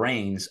cadaver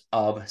brains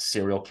of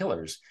serial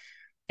killers.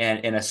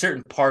 And in a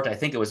certain part, I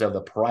think it was of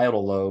the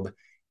parietal lobe,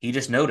 he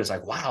just noticed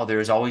like, wow,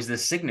 there's always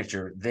this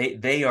signature.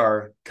 They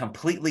are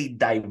completely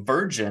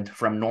divergent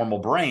from normal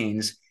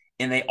brains,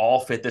 and they all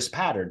fit this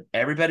pattern.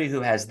 Everybody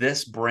who has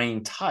this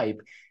brain type,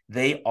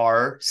 they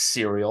are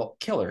serial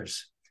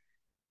killers.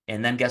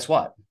 And then guess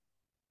what?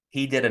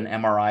 He did an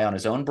MRI on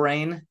his own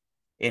brain,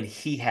 and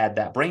he had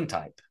that brain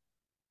type.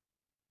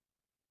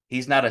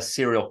 He's not a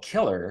serial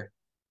killer.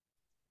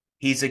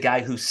 He's a guy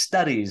who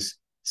studies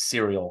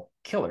serial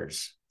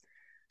killers.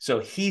 So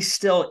he's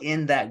still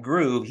in that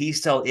groove. He's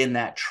still in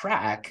that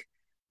track.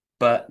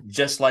 But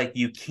just like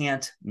you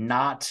can't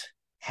not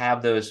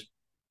have those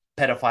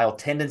pedophile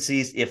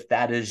tendencies if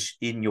that is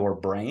in your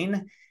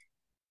brain,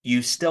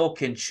 you still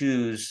can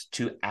choose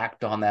to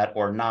act on that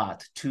or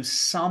not to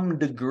some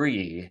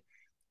degree,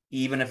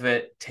 even if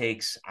it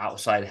takes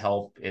outside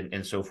help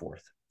and so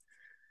forth.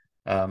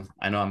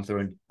 I know I'm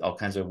throwing all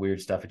kinds of weird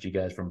stuff at you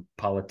guys, from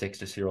politics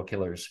to serial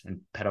killers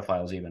and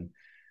pedophiles even.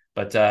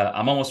 But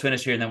I'm almost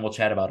finished here, and then we'll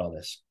chat about all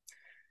this.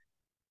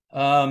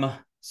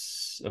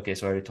 Okay,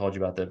 so I already told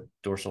you about the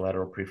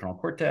dorsolateral prefrontal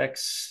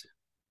cortex.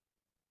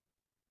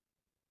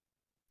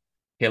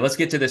 Okay, let's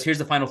get to this. Here's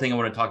the final thing I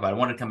want to talk about. I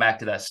want to come back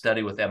to that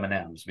study with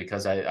M&Ms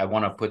because I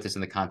want to put this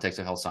in the context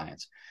of health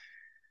science.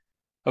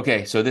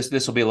 Okay, so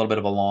this will be a little bit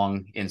of a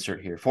long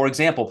insert here. For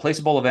example, place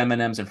a bowl of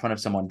M&Ms in front of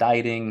someone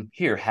dieting.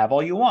 Here, have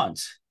all you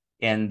want.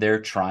 And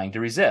they're trying to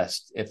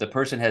resist. If the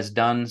person has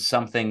done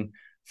something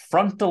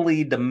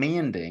frontally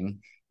demanding,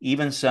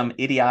 even some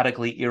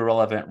idiotically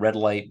irrelevant red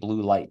light,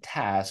 blue light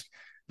task,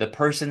 the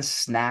person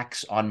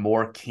snacks on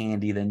more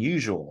candy than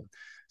usual.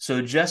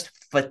 So just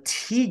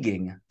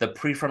fatiguing the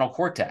prefrontal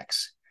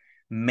cortex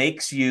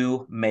makes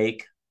you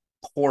make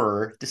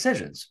poorer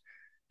decisions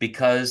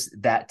because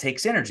that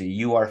takes energy.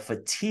 You are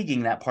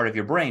fatiguing that part of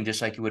your brain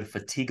just like you would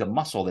fatigue a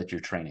muscle that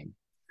you're training.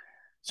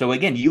 So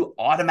again, you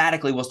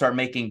automatically will start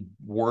making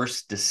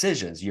worse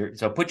decisions.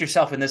 So put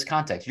yourself in this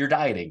context. You're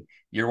dieting,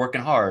 you're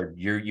working hard,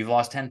 you've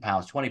lost 10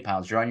 pounds, 20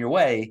 pounds, you're on your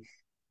way.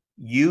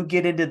 You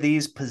get into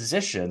these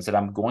positions that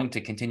I'm going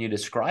to continue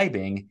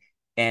describing,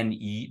 and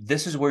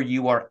this is where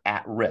you are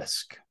at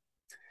risk.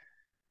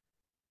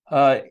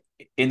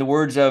 In the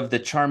words of the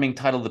charming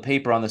title of the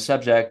paper on the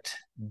subject,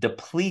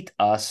 deplete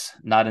us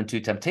not into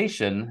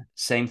temptation.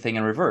 Same thing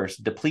in reverse.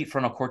 Deplete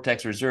frontal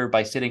cortex reserve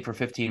by sitting for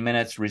 15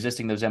 minutes,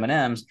 resisting those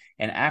M&Ms,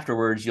 and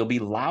afterwards you'll be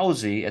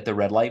lousy at the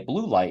red light,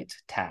 blue light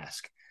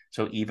task.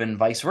 So even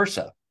vice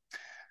versa.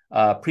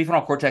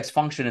 Prefrontal cortex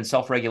function and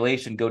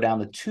self-regulation go down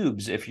the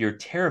tubes if you're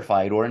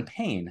terrified or in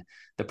pain.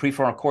 The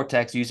prefrontal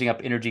cortex using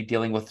up energy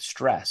dealing with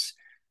stress.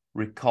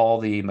 Recall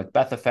the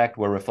Macbeth effect,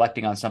 where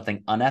reflecting on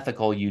something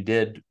unethical you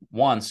did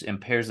once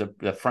impairs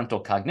the frontal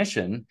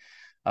cognition.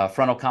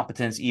 Frontal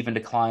competence even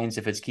declines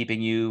if it's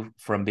keeping you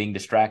from being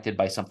distracted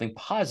by something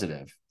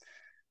positive.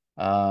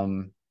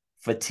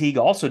 Fatigue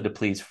also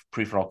depletes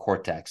prefrontal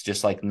cortex,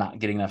 just like not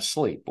getting enough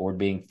sleep or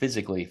being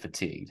physically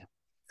fatigued.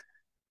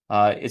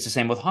 It's the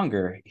same with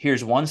hunger.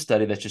 Here's one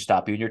study that should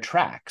stop you in your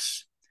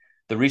tracks.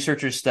 The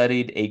researchers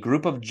studied a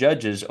group of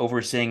judges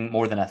overseeing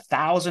more than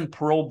 1,000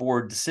 parole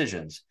board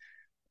decisions.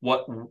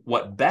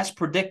 What best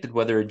predicted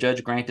whether a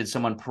judge granted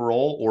someone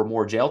parole or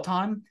more jail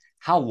time?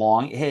 How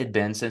long it had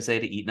been since they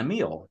had eaten a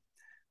meal.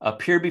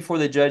 Appear before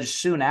the judge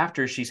soon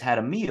after she's had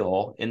a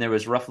meal, and there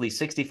was roughly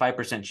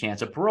 65%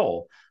 chance of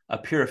parole.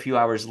 Appear a few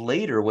hours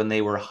later when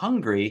they were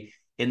hungry,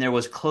 and there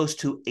was close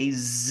to a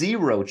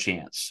 0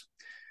 chance.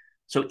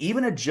 So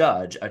even a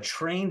judge, a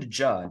trained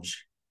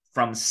judge,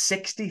 from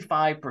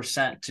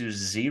 65% to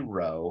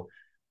 0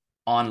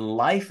 on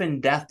life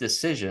and death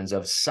decisions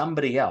of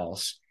somebody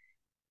else,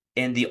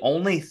 and the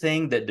only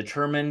thing that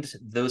determined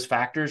those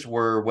factors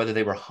were whether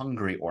they were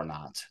hungry or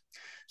not.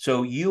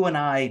 So you and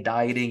I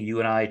dieting, you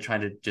and I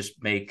trying to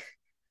just make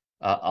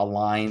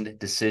aligned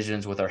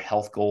decisions with our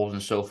health goals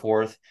and so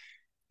forth,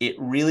 it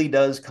really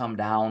does come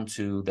down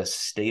to the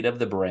state of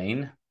the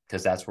brain,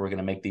 because that's where we're going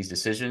to make these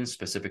decisions,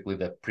 specifically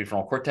the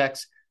prefrontal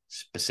cortex,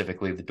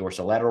 specifically the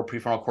dorsolateral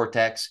prefrontal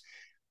cortex.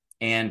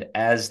 And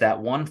as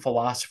that one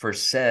philosopher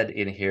said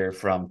in here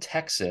from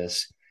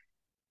Texas,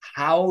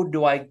 how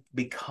do I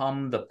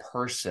become the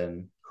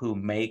person who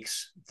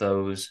makes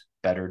those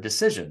better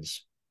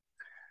decisions?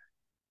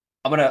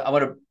 I'm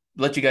gonna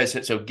let you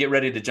guys, so get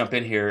ready to jump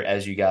in here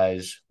as you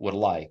guys would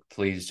like.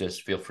 Please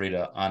just feel free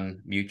to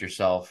unmute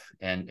yourself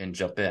and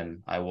jump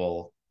in. I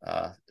will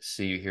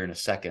see you here in a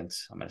second.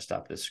 I'm going to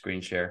stop this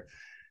screen share.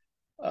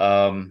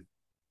 And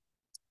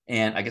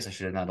I guess I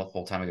should have done the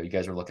whole time ago. You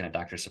guys were looking at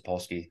Dr.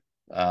 Sapolsky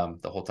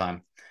the whole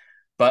time.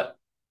 But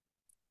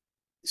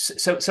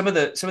so some of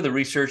the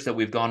research that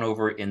we've gone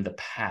over in the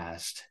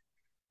past,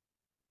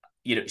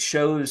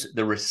 shows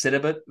the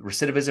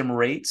recidivism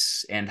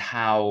rates and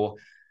how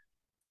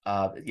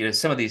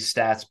some of these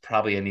stats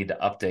probably I need to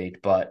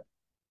update, but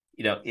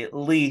at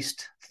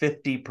least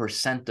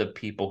 50% of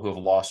people who have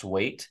lost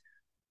weight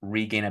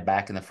regain it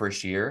back in the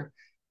first year.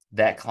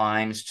 That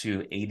climbs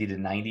to 80 to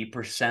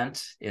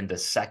 90% in the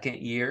second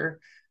year.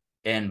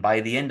 And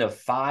by the end of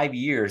 5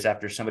 years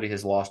after somebody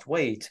has lost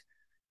weight,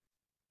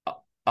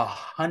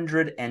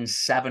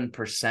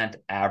 107%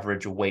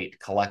 average weight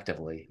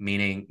collectively,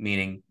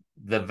 meaning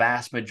the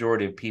vast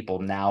majority of people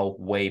now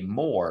weigh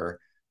more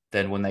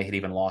than when they had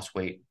even lost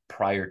weight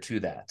prior to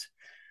that.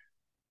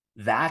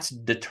 That's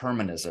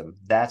determinism.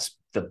 That's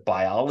the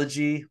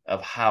biology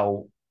of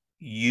how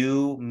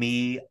you,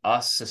 me,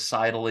 us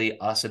societally,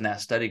 us in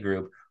that study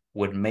group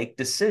would make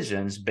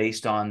decisions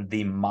based on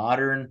the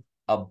modern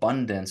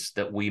abundance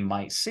that we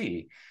might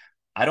see.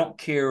 I don't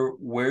care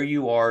where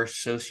you are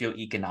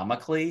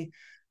socioeconomically,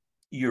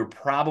 you're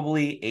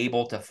probably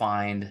able to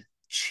find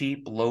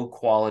cheap, low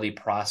quality,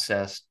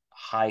 processed,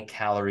 high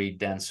calorie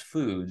dense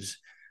foods.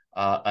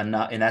 And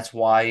that's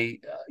why,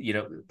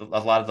 a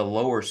lot of the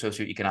lower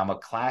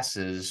socioeconomic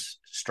classes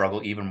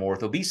struggle even more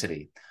with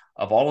obesity.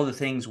 Of all of the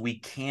things we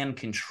can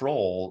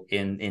control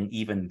in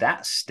even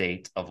that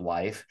state of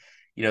life,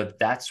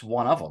 that's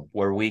one of them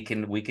where we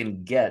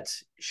can get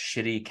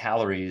shitty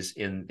calories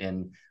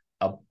in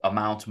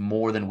amounts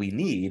more than we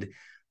need.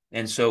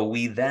 And so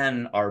we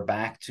then are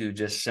back to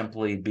just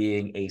simply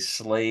being a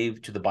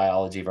slave to the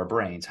biology of our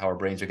brains, how our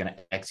brains are going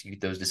to execute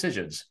those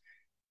decisions.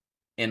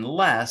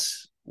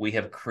 Unless we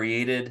have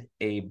recreated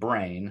a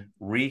brain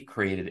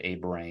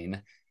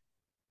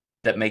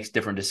that makes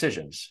different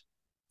decisions.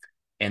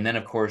 And then,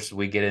 of course,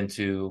 we get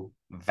into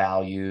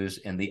values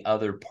and the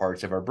other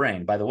parts of our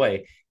brain. By the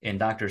way, in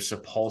Dr.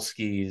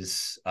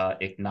 Sapolsky's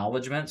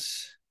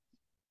acknowledgments,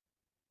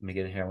 let me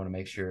get in here. I want to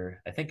make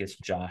sure. I think it's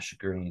Josh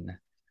Green.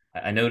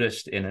 I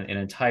noticed in an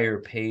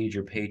entire page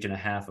or page and a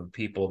half of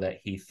people that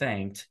he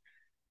thanked.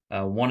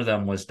 One of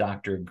them was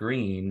Dr.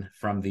 Green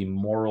from the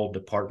moral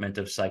department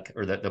of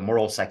the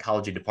moral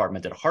psychology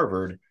department at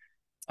Harvard,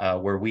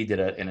 where we did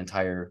an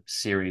entire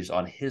series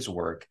on his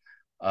work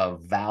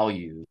of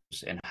values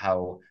and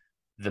how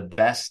the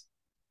best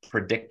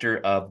predictor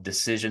of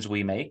decisions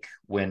we make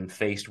when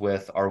faced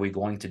with, are we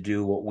going to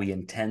do what we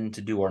intend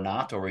to do or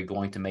not? Or are we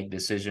going to make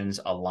decisions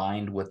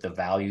aligned with the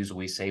values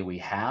we say we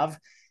have?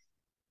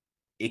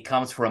 It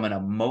comes from an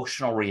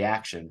emotional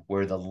reaction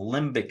where the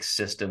limbic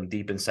system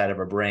deep inside of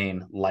our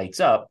brain lights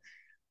up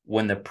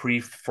when the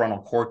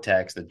prefrontal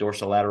cortex, the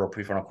dorsolateral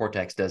prefrontal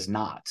cortex, does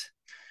not.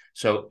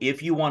 So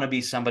if you want to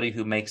be somebody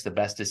who makes the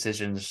best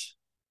decisions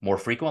more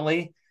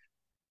frequently,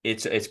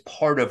 it's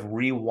part of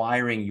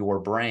rewiring your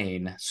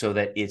brain so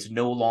that it's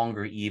no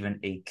longer even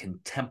a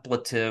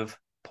contemplative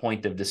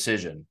point of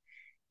decision.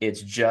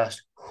 It's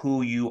just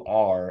who you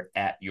are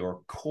at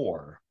your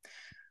core.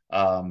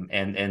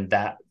 And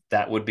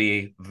that would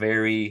be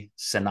very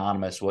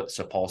synonymous with what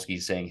Sapolsky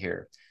is saying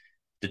here.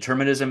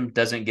 Determinism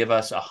doesn't give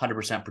us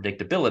 100%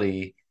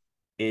 predictability.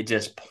 It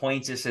just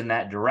points us in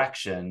that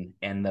direction,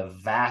 and the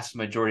vast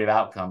majority of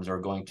outcomes are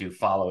going to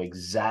follow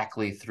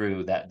exactly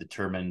through that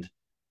determined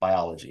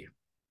biology.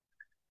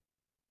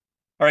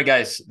 All right,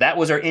 guys, that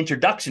was our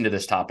introduction to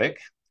this topic.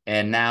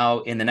 And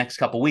now in the next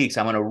couple of weeks,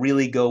 I'm going to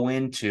really go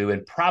into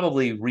and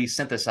probably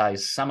resynthesize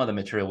some of the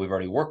material we've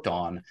already worked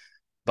on,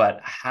 but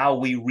how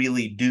we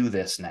really do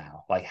this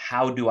now. Like,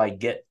 how do I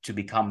get to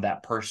become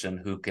that person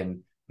who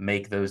can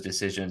make those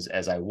decisions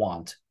as I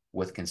want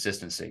with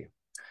consistency?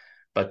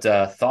 But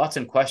thoughts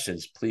and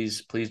questions,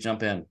 please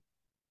jump in.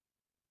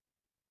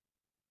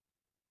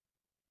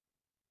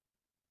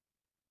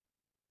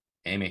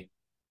 Amy.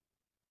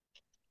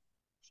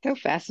 So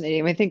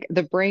fascinating. I think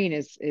the brain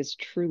is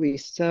truly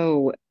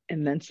so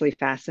immensely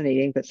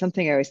fascinating. But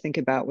something I always think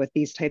about with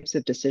these types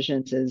of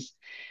decisions is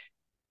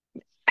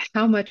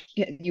how much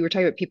you were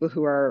talking about people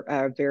who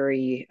are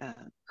very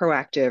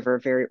proactive or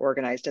very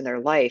organized in their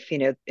life.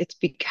 It's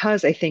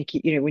because I think,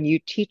 when you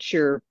teach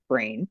your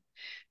brain,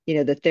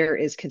 that there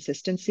is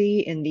consistency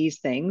in these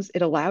things,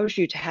 it allows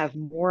you to have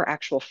more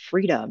actual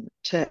freedom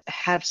to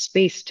have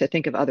space to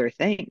think of other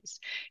things.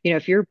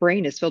 If your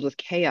brain is filled with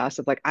chaos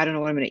of like, I don't know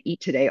what I'm going to eat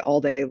today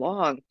all day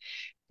long,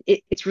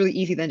 it's really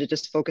easy then to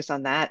just focus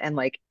on that and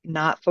like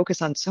not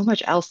focus on so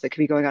much else that could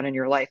be going on in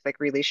your life, like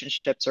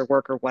relationships or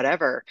work or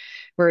whatever.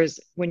 Whereas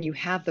when you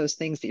have those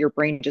things that your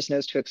brain just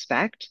knows to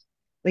expect,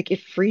 like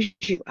it frees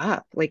you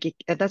up.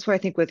 That's why I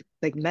think with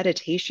like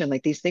meditation,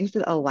 like these things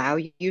that allow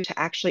you to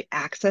actually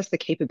access the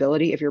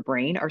capability of your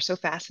brain are so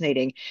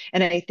fascinating.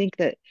 And I think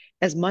that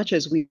as much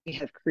as we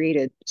have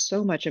created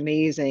so much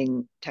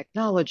amazing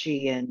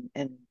technology and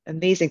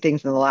amazing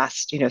things in the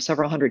last,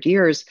 several hundred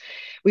years,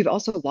 we've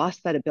also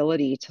lost that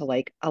ability to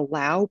like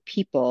allow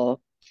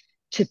people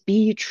to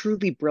be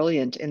truly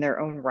brilliant in their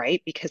own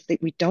right because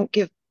we don't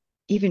give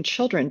even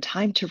children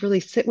time to really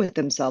sit with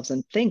themselves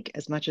and think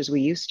as much as we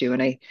used to.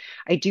 And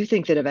I do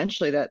think that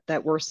eventually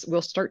that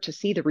we'll start to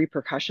see the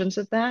repercussions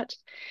of that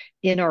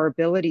in our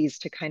abilities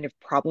to kind of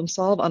problem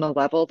solve on a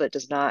level that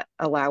does not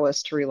allow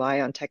us to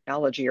rely on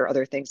technology or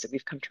other things that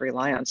we've come to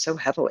rely on so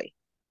heavily.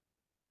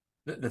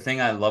 The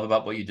thing I love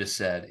about what you just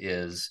said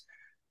is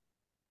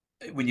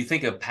when you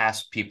think of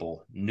past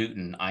people,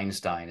 Newton,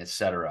 Einstein,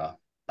 etc.,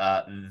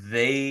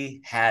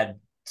 they had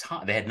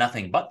time. They had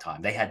nothing but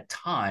time. They had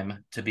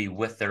time to be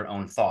with their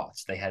own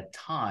thoughts. They had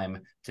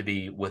time to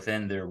be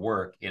within their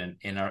work in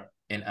an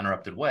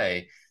uninterrupted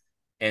way.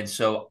 And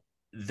so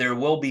there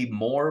will be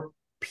more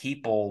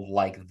people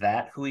like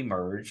that who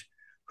emerge,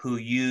 who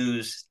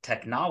use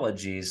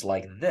technologies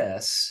like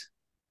this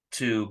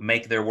to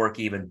make their work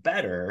even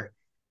better.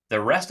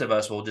 The rest of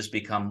us will just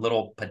become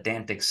little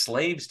pedantic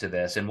slaves to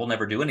this, and we'll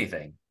never do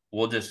anything.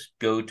 We'll just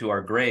go to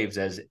our graves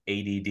as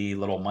ADD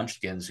little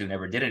munchkins who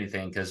never did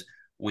anything because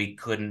we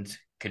couldn't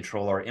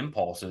control our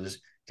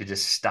impulses to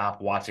just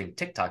stop watching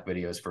TikTok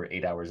videos for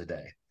 8 hours a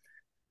day.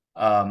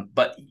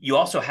 But you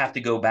also have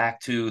to go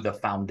back to the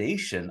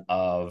foundation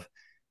of,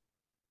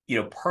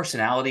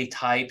 personality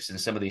types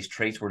and some of these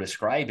traits we're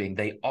describing.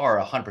 They are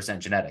 100%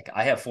 genetic.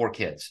 I have 4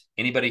 kids.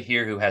 Anybody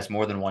here who has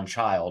more than one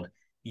child,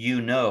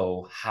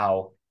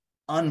 how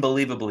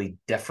unbelievably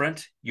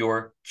different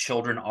your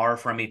children are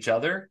from each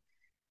other,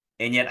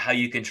 and yet how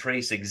you can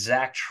trace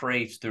exact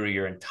traits through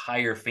your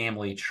entire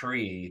family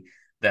tree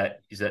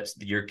that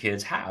your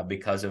kids have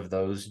because of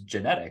those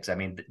genetics. I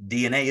mean,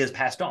 DNA is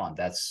passed on.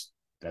 That's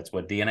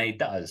what DNA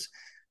does.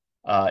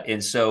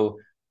 And so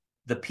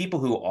the people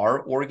who are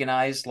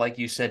organized, like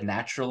you said,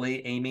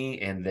 naturally,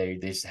 Amy, and they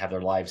just have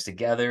their lives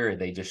together and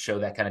they just show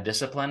that kind of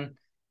discipline,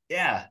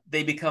 yeah,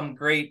 they become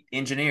great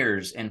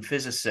engineers and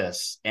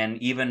physicists and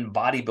even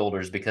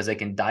bodybuilders because they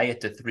can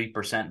diet to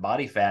 3%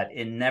 body fat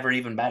and never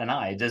even bat an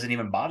eye. It doesn't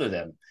even bother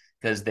them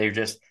because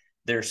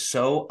they're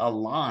so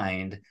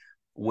aligned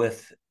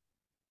with,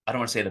 I don't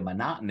want to say the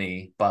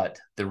monotony, but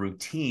the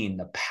routine,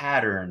 the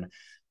pattern.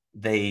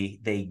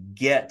 They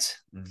get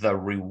the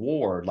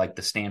reward, like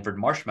the Stanford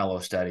marshmallow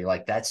study.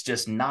 Like that's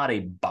just not a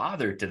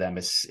bother to them.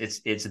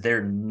 It's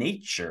their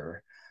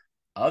nature.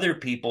 Other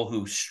people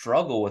who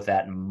struggle with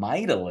that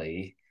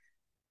mightily,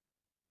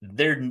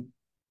 they're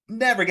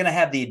never going to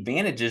have the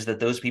advantages that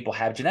those people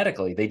have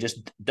genetically. They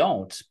just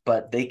don't,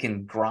 but they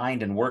can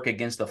grind and work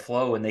against the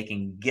flow and they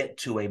can get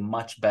to a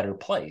much better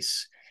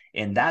place.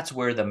 And that's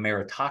where the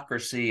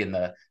meritocracy and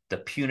the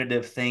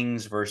punitive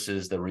things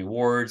versus the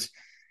rewards.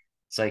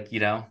 It's like,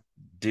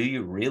 do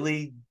you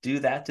really do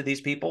that to these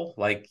people?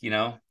 Like,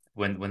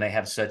 when they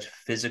have such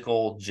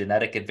physical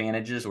genetic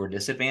advantages or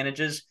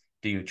disadvantages,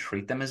 do you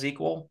treat them as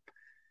equal?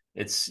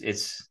 It's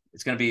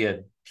going to be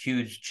a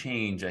huge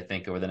change, I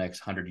think, over the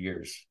next 100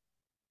 years.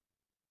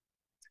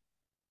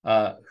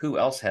 Who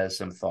else has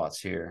some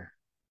thoughts here?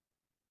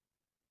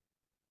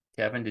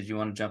 Kevin, did you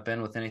want to jump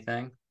in with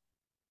anything?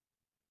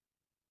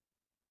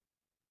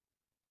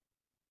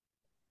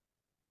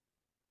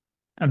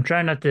 I'm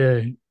trying not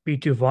to be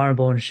too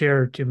vulnerable and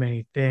share too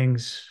many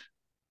things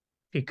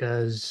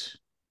because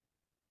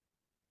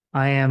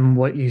I am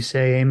what you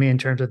say, Amy, in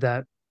terms of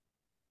that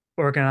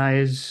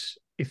organized,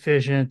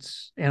 efficient,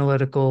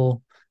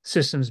 analytical,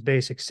 systems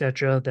based,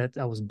 etc. That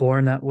I was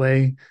born that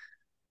way.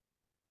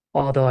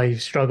 Although I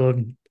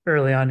struggled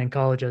early on in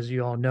college, as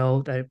you all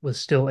know, that was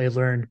still a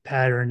learned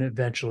pattern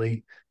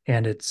eventually.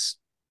 And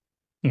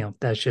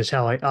that's just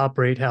how I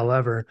operate.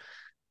 However,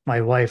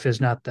 my wife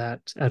is not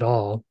that at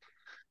all.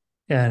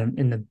 And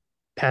in the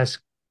past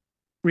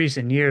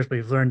recent years,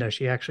 we've learned that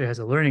she actually has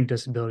a learning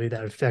disability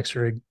that affects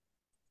her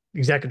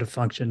executive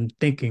function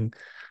thinking.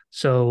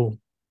 So,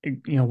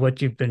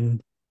 what you've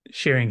been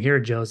sharing here,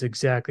 Joe, is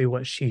exactly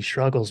what she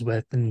struggles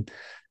with. And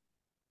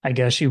I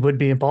guess she would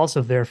be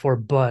impulsive, therefore,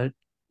 but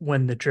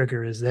when the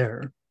trigger is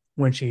there,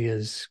 when she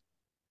is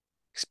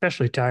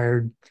especially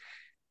tired,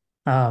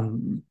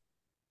 um,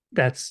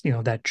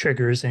 that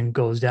triggers and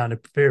goes down a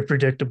very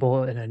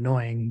predictable and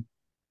annoying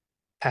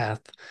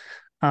path,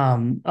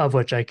 of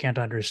which I can't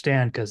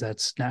understand because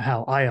that's not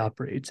how I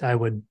operate. I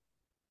would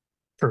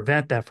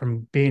prevent that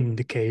from being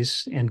the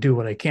case and do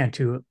what I can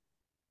to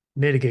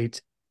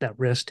mitigate that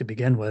risk to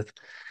begin with.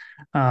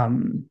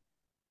 Um,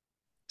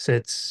 so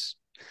it's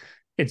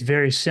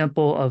very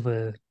simple of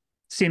a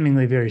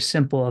seemingly very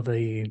simple of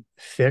a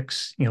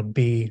fix.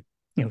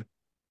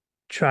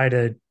 Try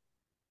to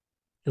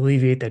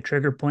alleviate that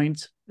trigger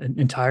point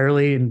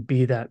entirely and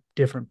be that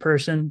different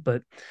person.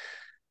 But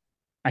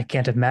I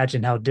can't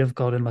imagine how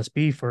difficult it must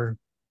be for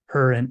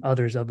her and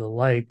others of the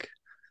like,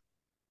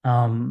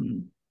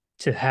 um,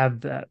 to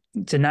have that,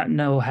 to not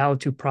know how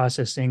to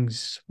process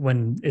things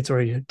when it's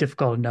already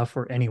difficult enough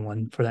for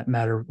anyone, for that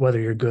matter, whether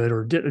you're good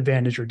or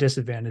advantage or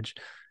disadvantage.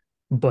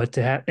 But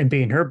to have and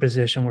be in her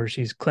position where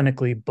she's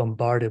clinically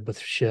bombarded with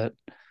shit,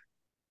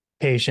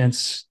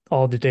 patients,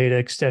 all the data,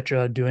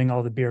 etc., doing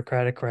all the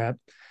bureaucratic crap,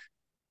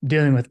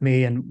 dealing with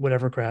me and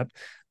whatever crap,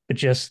 but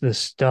just the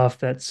stuff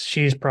that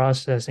she's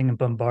processing and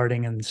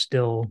bombarding and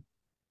still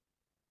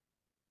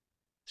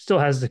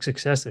has the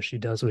success that she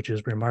does, which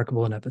is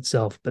remarkable in of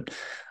itself. But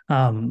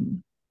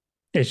um,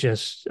 it's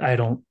just I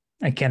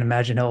can't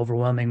imagine how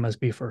overwhelming it must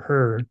be for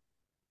her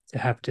to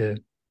have to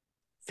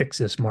fix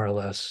this more or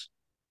less.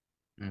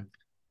 Mm.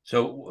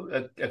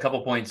 So a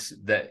couple points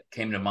that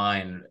came to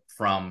mind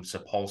from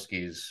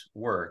Sapolsky's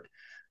work.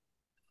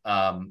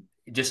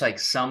 Just like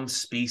some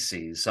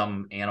species,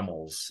 some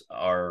animals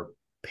are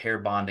pair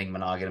bonding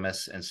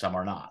monogamous and some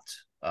are not.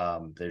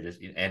 They're just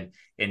and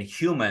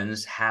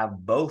humans have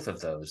both of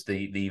those.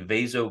 The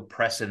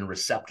vasopressin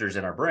receptors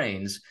in our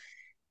brains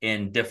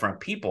in different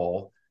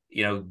people,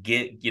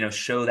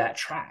 show that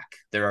track.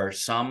 There are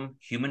some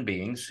human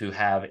beings who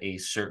have a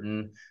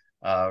certain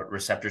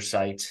receptor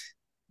site,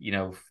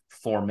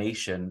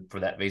 formation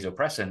for that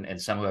vasopressin,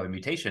 and some who have a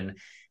mutation.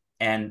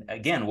 And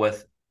again,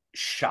 with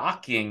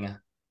shocking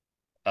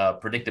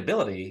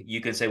predictability, you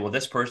can say, well,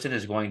 this person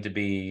is going to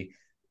be,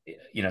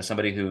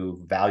 somebody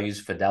who values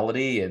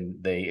fidelity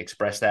and they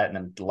express that in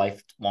a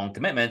lifelong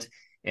commitment,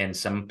 and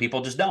some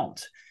people just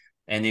don't.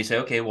 And you say,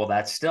 okay, well,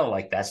 that's still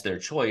like, that's their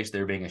choice.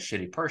 They're being a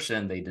shitty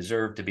person. They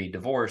deserve to be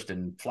divorced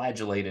and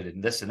flagellated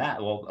and this and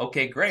that. Well,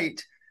 okay,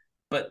 great.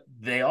 But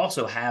they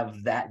also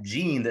have that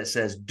gene that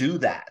says, do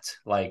that.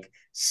 Like,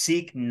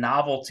 seek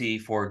novelty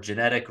for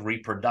genetic,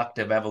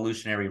 reproductive,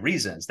 evolutionary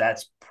reasons.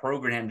 That's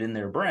programmed in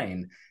their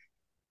brain.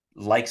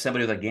 Like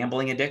somebody with a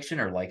gambling addiction,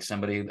 or like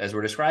somebody, as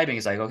we're describing,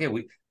 is like, okay,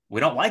 we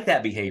don't like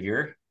that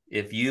behavior.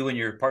 If you and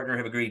your partner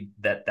have agreed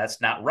that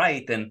that's not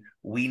right, then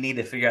we need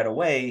to figure out a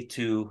way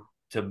to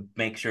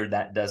make sure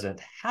that doesn't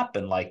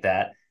happen like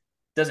that.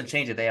 Doesn't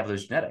change that they have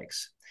those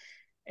genetics.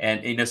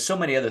 And so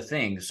many other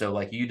things. So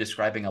like you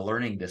describing a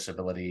learning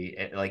disability,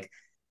 like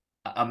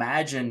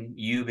imagine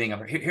you being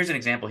here's an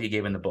example he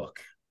gave in the book.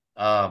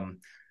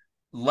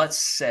 Let's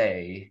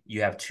say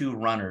you have two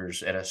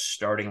runners at a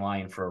starting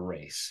line for a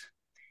race,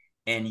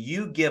 and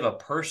you give a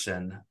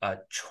person a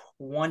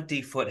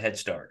 20-foot head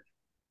start.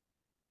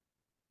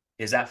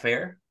 Is that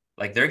fair?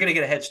 Like, they're going to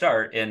get a head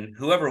start, and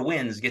whoever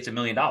wins gets $1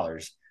 million,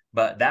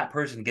 but that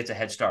person gets a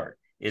head start.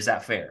 Is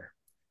that fair?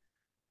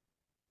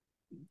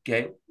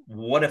 Okay.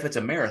 What if it's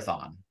a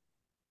marathon?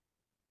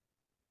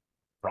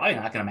 Probably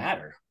not going to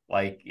matter.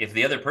 Like, if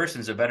the other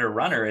person's a better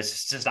runner,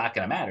 it's just not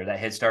going to matter. That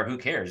head start, who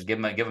cares?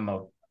 Give them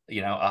a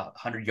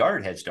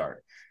 100-yard head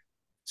start.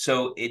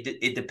 So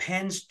it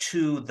depends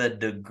to the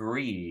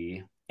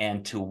degree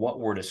and to what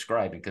we're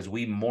describing, because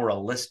we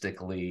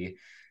moralistically,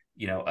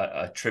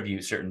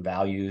 attribute certain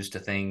values to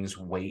things,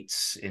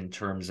 weights in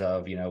terms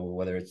of,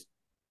 whether it's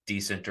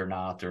decent or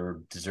not,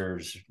 or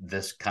deserves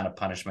this kind of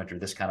punishment or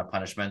this kind of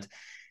punishment.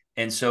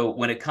 And so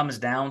when it comes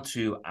down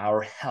to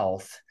our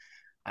health,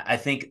 I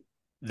think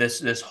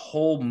this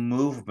whole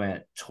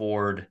movement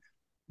toward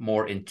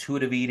more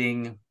intuitive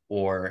eating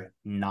or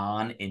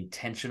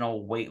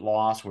non-intentional weight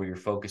loss, where you're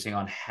focusing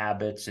on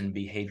habits and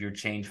behavior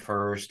change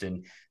first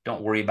and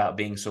don't worry about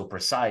being so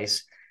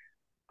precise,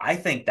 I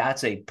think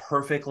that's a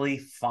perfectly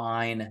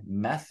fine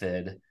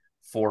method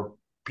for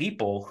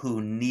people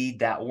who need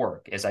that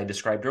work. As I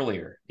described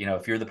earlier,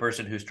 if you're the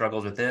person who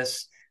struggles with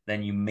this,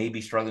 then you may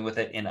be struggling with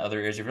it in other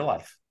areas of your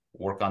life.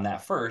 Work on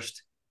that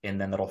first, and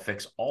then that'll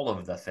fix all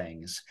of the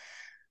things.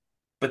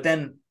 But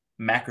then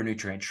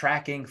macronutrient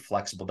tracking,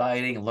 flexible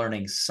dieting,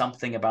 learning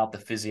something about the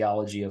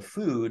physiology of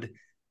food,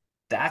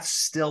 that's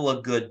still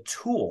a good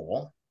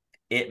tool.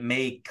 It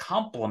may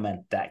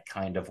complement that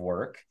kind of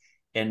work,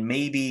 and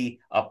maybe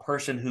a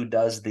person who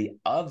does the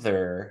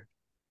other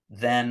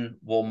then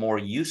will more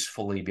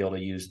usefully be able to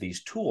use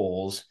these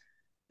tools,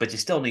 but you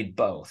still need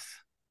both.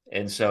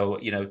 And so,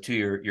 to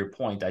your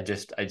point, I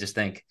just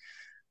think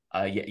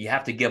you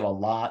have to give a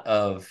lot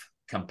of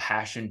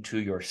compassion to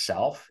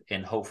yourself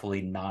and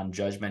hopefully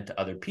non-judgment to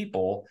other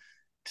people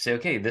to say,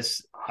 okay,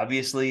 this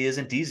obviously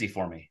isn't easy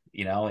for me,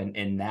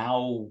 and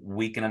now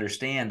we can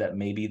understand that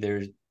maybe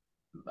there's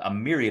a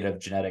myriad of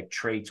genetic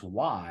traits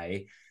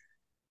why.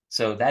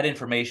 So that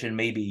information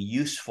may be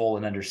useful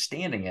in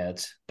understanding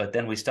it, but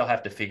then we still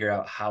have to figure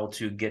out how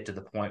to get to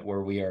the point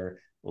where we are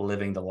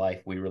living the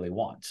life we really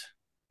want.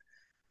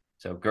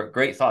 So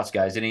great thoughts,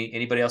 guys.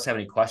 Anybody else have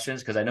any questions?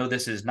 Because I know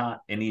this is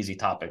not an easy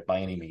topic by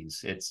any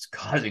means. It's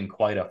causing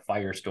quite a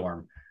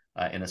firestorm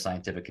in the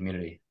scientific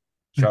community.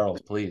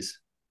 Charles, please.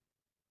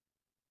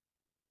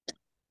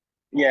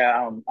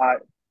 Yeah, I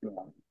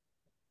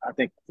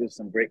think there's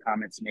some great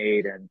comments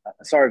made, and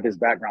sorry if there's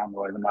background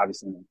noise. I'm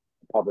obviously in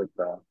a public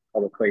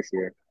place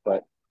here,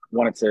 but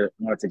wanted to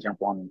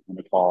jump on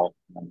the call.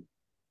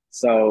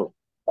 So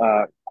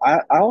I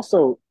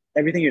also,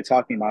 everything you're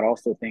talking about,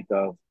 also think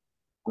of,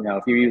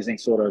 if you're using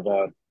sort of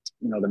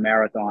the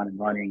marathon and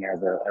running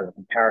as a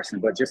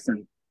comparison, but just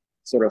in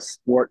sort of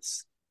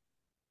sports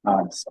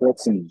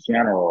in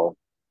general,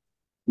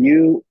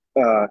 you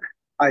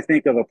I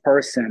think of a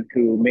person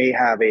who may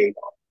have a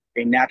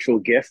natural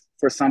gift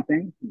for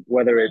something,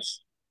 whether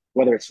it's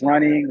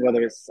running,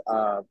 whether it's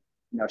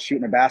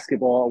shooting a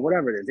basketball,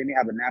 whatever it is. They may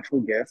have a natural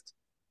gift,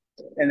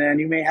 and then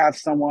you may have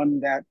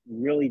someone that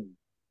really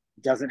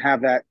doesn't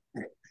have that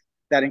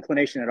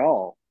inclination at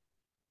all.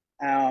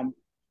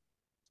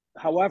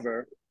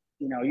 However,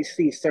 you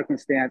see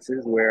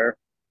circumstances where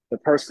the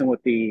person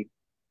with the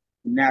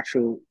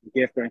natural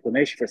gift or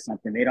inclination for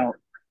something, they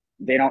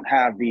don't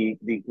have the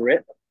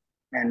grit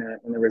and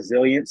the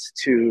resilience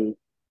to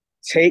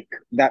take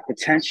that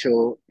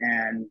potential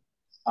and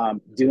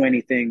do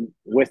anything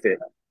with it.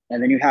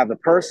 And then you have the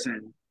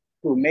person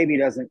who maybe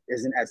isn't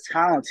as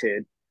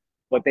talented,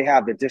 but they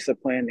have the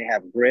discipline, they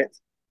have grit,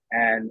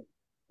 and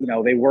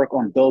they work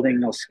on building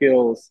those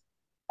skills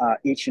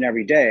each and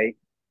every day,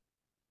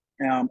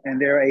 and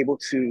they're able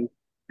to,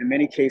 in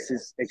many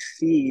cases,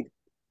 exceed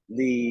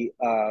the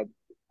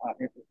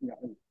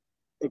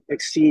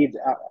exceed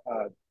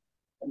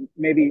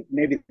maybe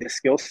the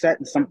skill set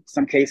in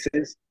some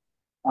cases,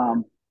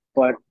 um,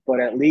 but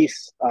at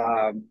least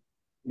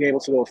be able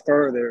to go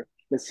further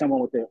with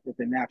someone with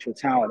the natural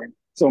talent. And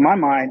so in my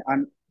mind,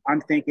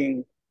 I'm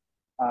thinking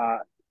uh,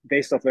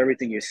 based off of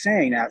everything you're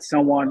saying that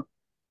someone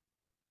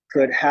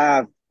could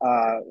have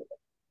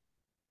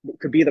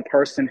could be the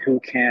person who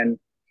can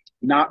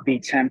not be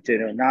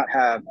tempted or not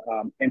have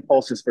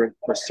impulses for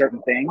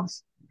certain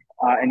things.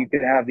 And you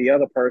could have the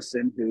other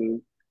person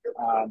who,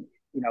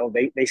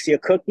 they see a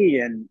cookie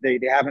and they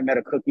haven't met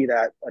a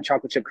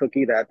chocolate chip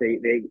cookie that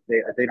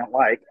they don't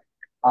like.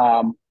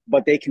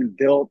 But they can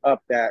build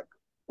up that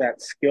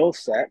skill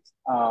set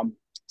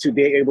to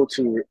be able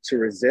to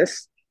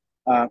resist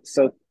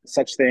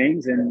such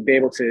things and be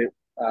able to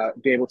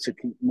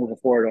keep moving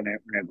forward on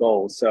their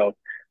goals. So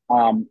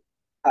um,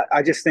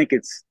 I just think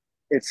it's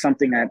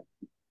something that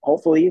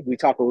hopefully we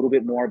talk a little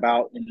bit more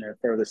about in the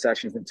further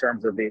sessions in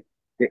terms of the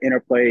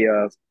interplay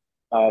of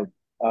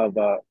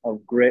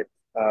of grit,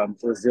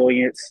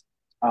 resilience,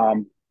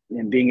 and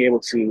being able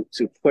to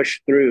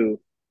push through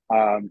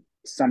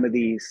some of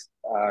these,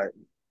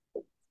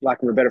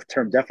 lack of a better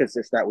term,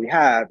 deficits that we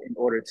have in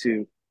order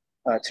to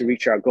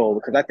reach our goal.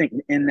 Because I think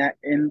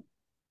in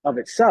of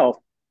itself,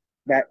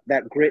 that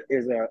grit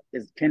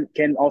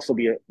can also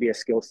be a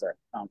skill set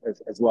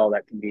as well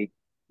that can be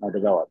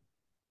developed.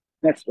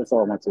 That's all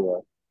I want to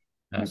So,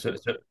 mention.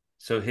 so,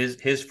 so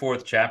his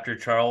fourth chapter,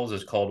 Charles,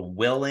 is called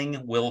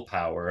 "Willing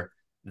Willpower: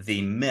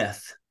 The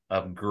Myth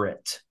of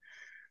Grit,"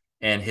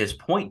 and his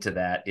point to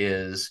that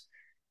is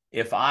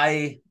if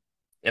I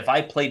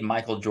played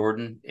Michael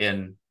Jordan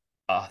in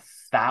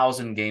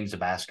 1,000 games of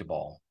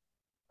basketball,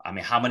 I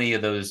mean, how many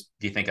of those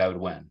do you think I would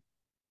win?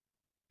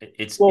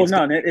 It's Well, it's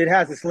none. It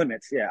has its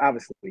limits. Yeah,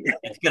 obviously.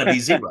 it's going to be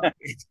zero.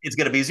 It's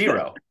going to be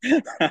zero.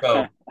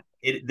 So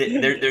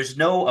there's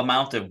no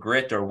amount of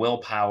grit or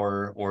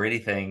willpower or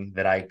anything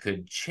that I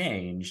could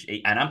change.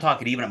 And I'm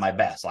talking even at my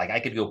best. Like I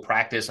could go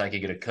practice, I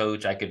could get a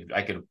coach, I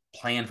could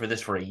plan for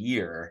this for a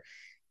year,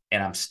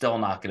 and I'm still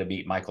not going to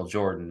beat Michael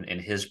Jordan in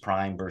his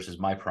prime versus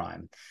my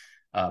prime.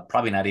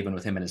 Probably not even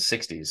with him in his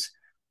 60s.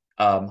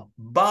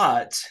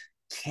 But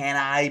can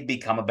I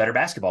become a better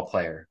basketball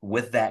player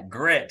with that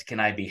grit? Can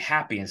I be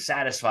happy and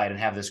satisfied and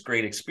have this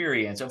great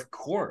experience? Of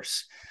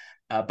course.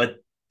 But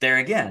there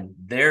again,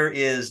 there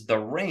is the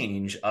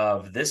range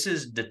of this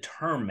is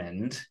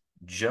determined.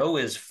 Joe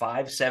is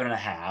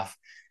 5'7.5".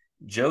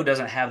 Joe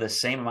doesn't have the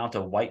same amount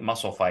of white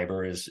muscle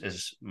fiber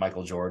as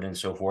Michael Jordan and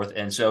so forth.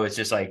 And so it's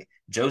just like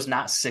Joe's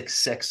not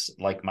 6'6"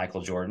 like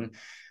Michael Jordan.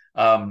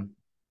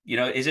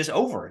 It's just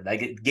over.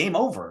 Like game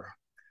over.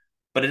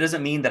 But it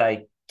doesn't mean that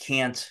I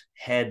can't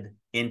head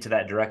into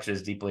that direction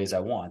as deeply as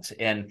I want.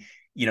 And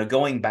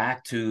going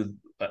back to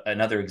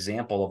another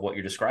example of what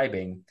you're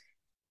describing,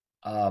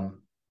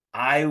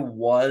 I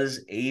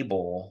was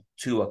able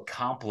to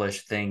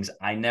accomplish things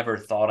I never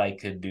thought I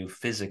could do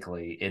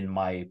physically in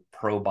my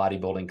pro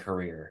bodybuilding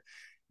career.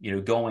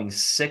 Going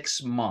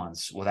 6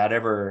 months without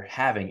ever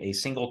having a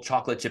single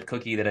chocolate chip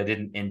cookie that I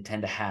didn't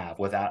intend to have,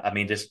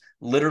 just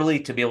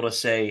literally to be able to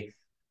say,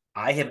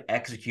 I have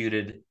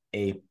executed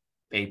a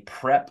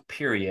prep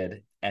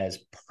period as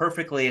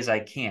perfectly as I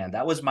can.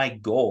 That was my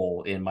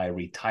goal in my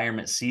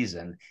retirement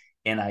season,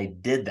 and I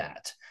did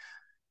that.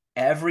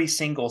 Every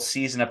single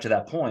season up to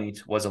that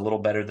point was a little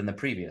better than the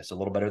previous,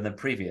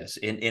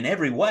 in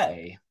every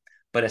way,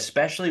 but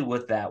especially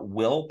with that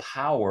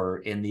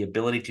willpower and the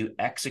ability to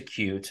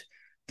execute.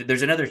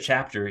 There's another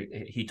chapter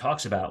he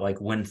talks about, like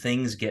when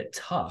things get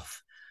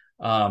tough,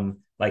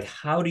 like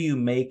how do you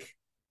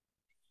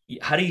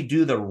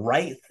do the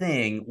right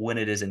thing when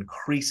it is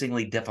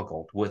increasingly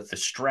difficult with the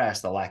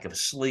stress, the lack of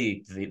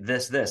sleep,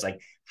 this, like,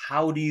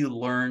 how do you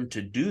learn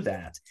to do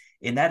that?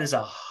 And that is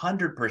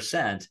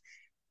 100%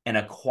 an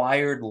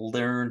acquired,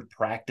 learned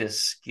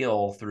practice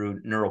skill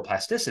through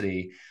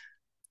neuroplasticity,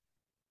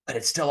 but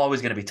it's still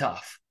always going to be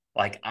tough.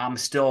 Like I'm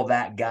still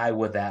that guy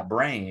with that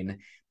brain,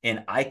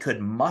 and I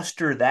could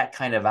muster that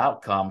kind of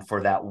outcome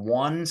for that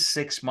 1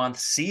 6-month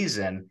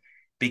season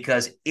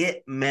because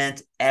it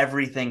meant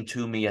everything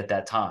to me at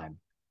that time.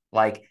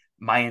 Like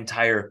my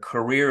entire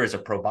career as a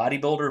pro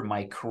bodybuilder,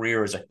 my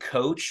career as a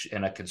coach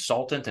and a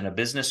consultant and a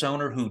business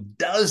owner who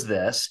does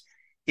this,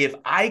 if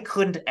I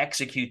couldn't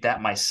execute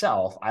that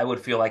myself, I would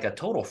feel like a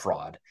total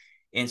fraud.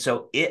 And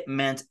so it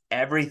meant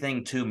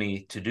everything to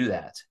me to do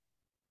that.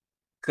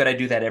 Could I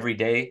do that every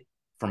day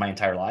for my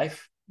entire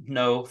life?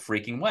 No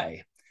freaking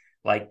way.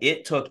 Like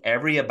it took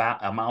every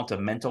amount of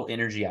mental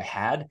energy I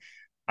had.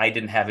 I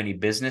didn't have any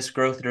business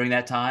growth during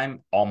that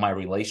time. All my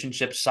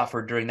relationships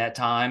suffered during that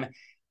time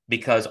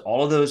because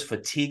all of those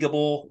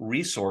fatigable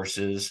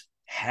resources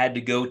had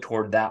to go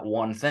toward that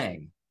one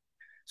thing.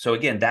 So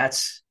again,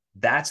 that's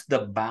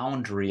the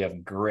boundary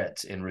of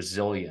grit and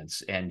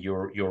resilience and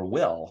your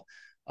will.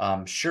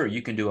 Sure,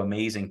 you can do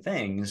amazing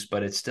things,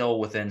 but it's still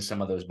within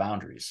some of those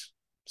boundaries.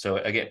 So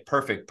again,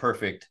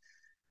 perfect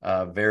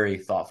Very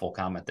thoughtful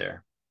comment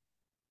there.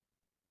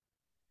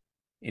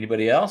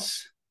 Anybody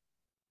else?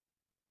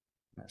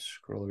 Let's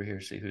scroll over here,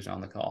 see who's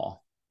on the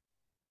call.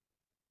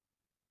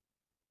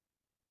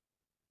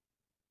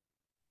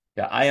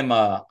 Yeah, I'm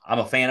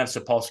a fan of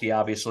Sapolsky,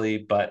 obviously,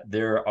 but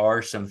there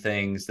are some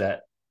things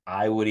that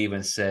I would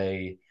even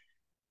say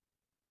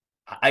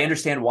I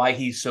understand why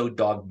he's so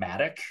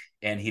dogmatic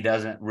and he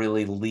doesn't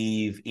really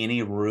leave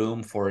any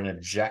room for an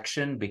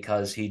objection,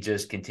 because he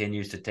just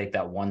continues to take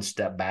that one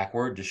step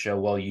backward to show,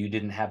 well, you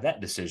didn't have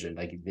that decision.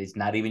 Like, it's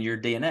not even your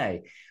DNA.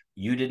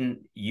 You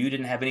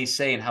didn't have any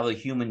say in how the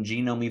human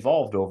genome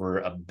evolved over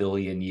a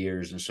billion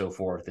years and so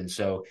forth. And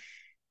so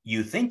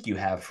you think you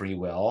have free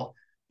will,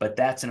 but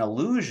that's an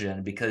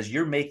illusion, because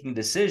you're making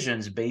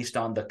decisions based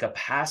on the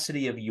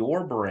capacity of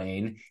your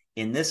brain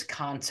in this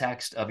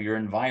context of your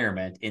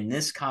environment, in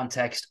this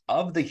context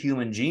of the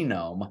human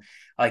genome.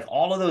 Like,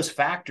 all of those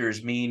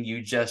factors mean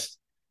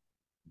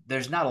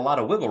there's not a lot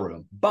of wiggle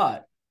room.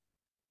 But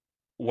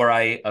where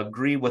I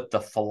agree with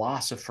the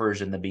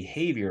philosophers and the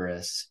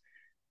behaviorists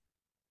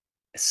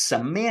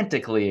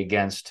semantically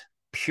against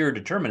pure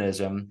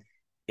determinism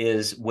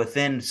is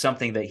within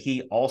something that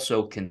he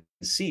also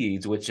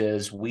concedes, which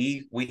is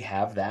we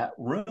have that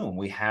room.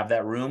 We have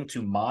that room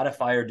to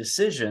modify our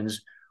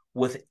decisions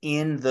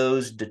within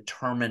those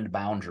determined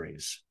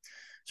boundaries.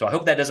 So I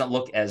hope that doesn't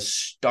look as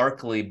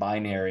starkly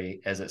binary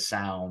as it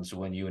sounds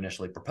when you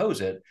initially propose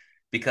it,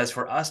 because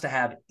for us to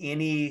have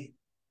any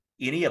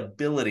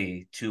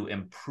ability to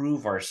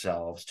improve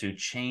ourselves, to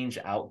change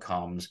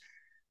outcomes,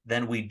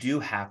 then we do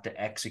have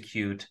to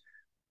execute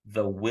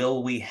the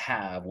will we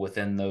have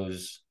within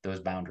those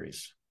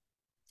boundaries.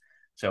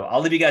 So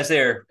I'll leave you guys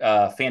there.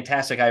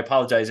 Fantastic. I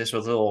apologize. This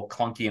was a little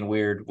clunky and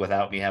weird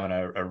without me having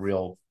a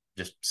real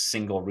just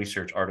single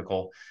research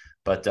article,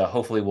 but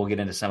hopefully we'll get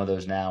into some of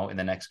those now in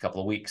the next couple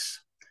of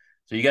weeks.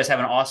 So you guys have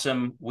an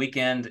awesome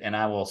weekend, and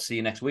I will see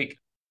you next week.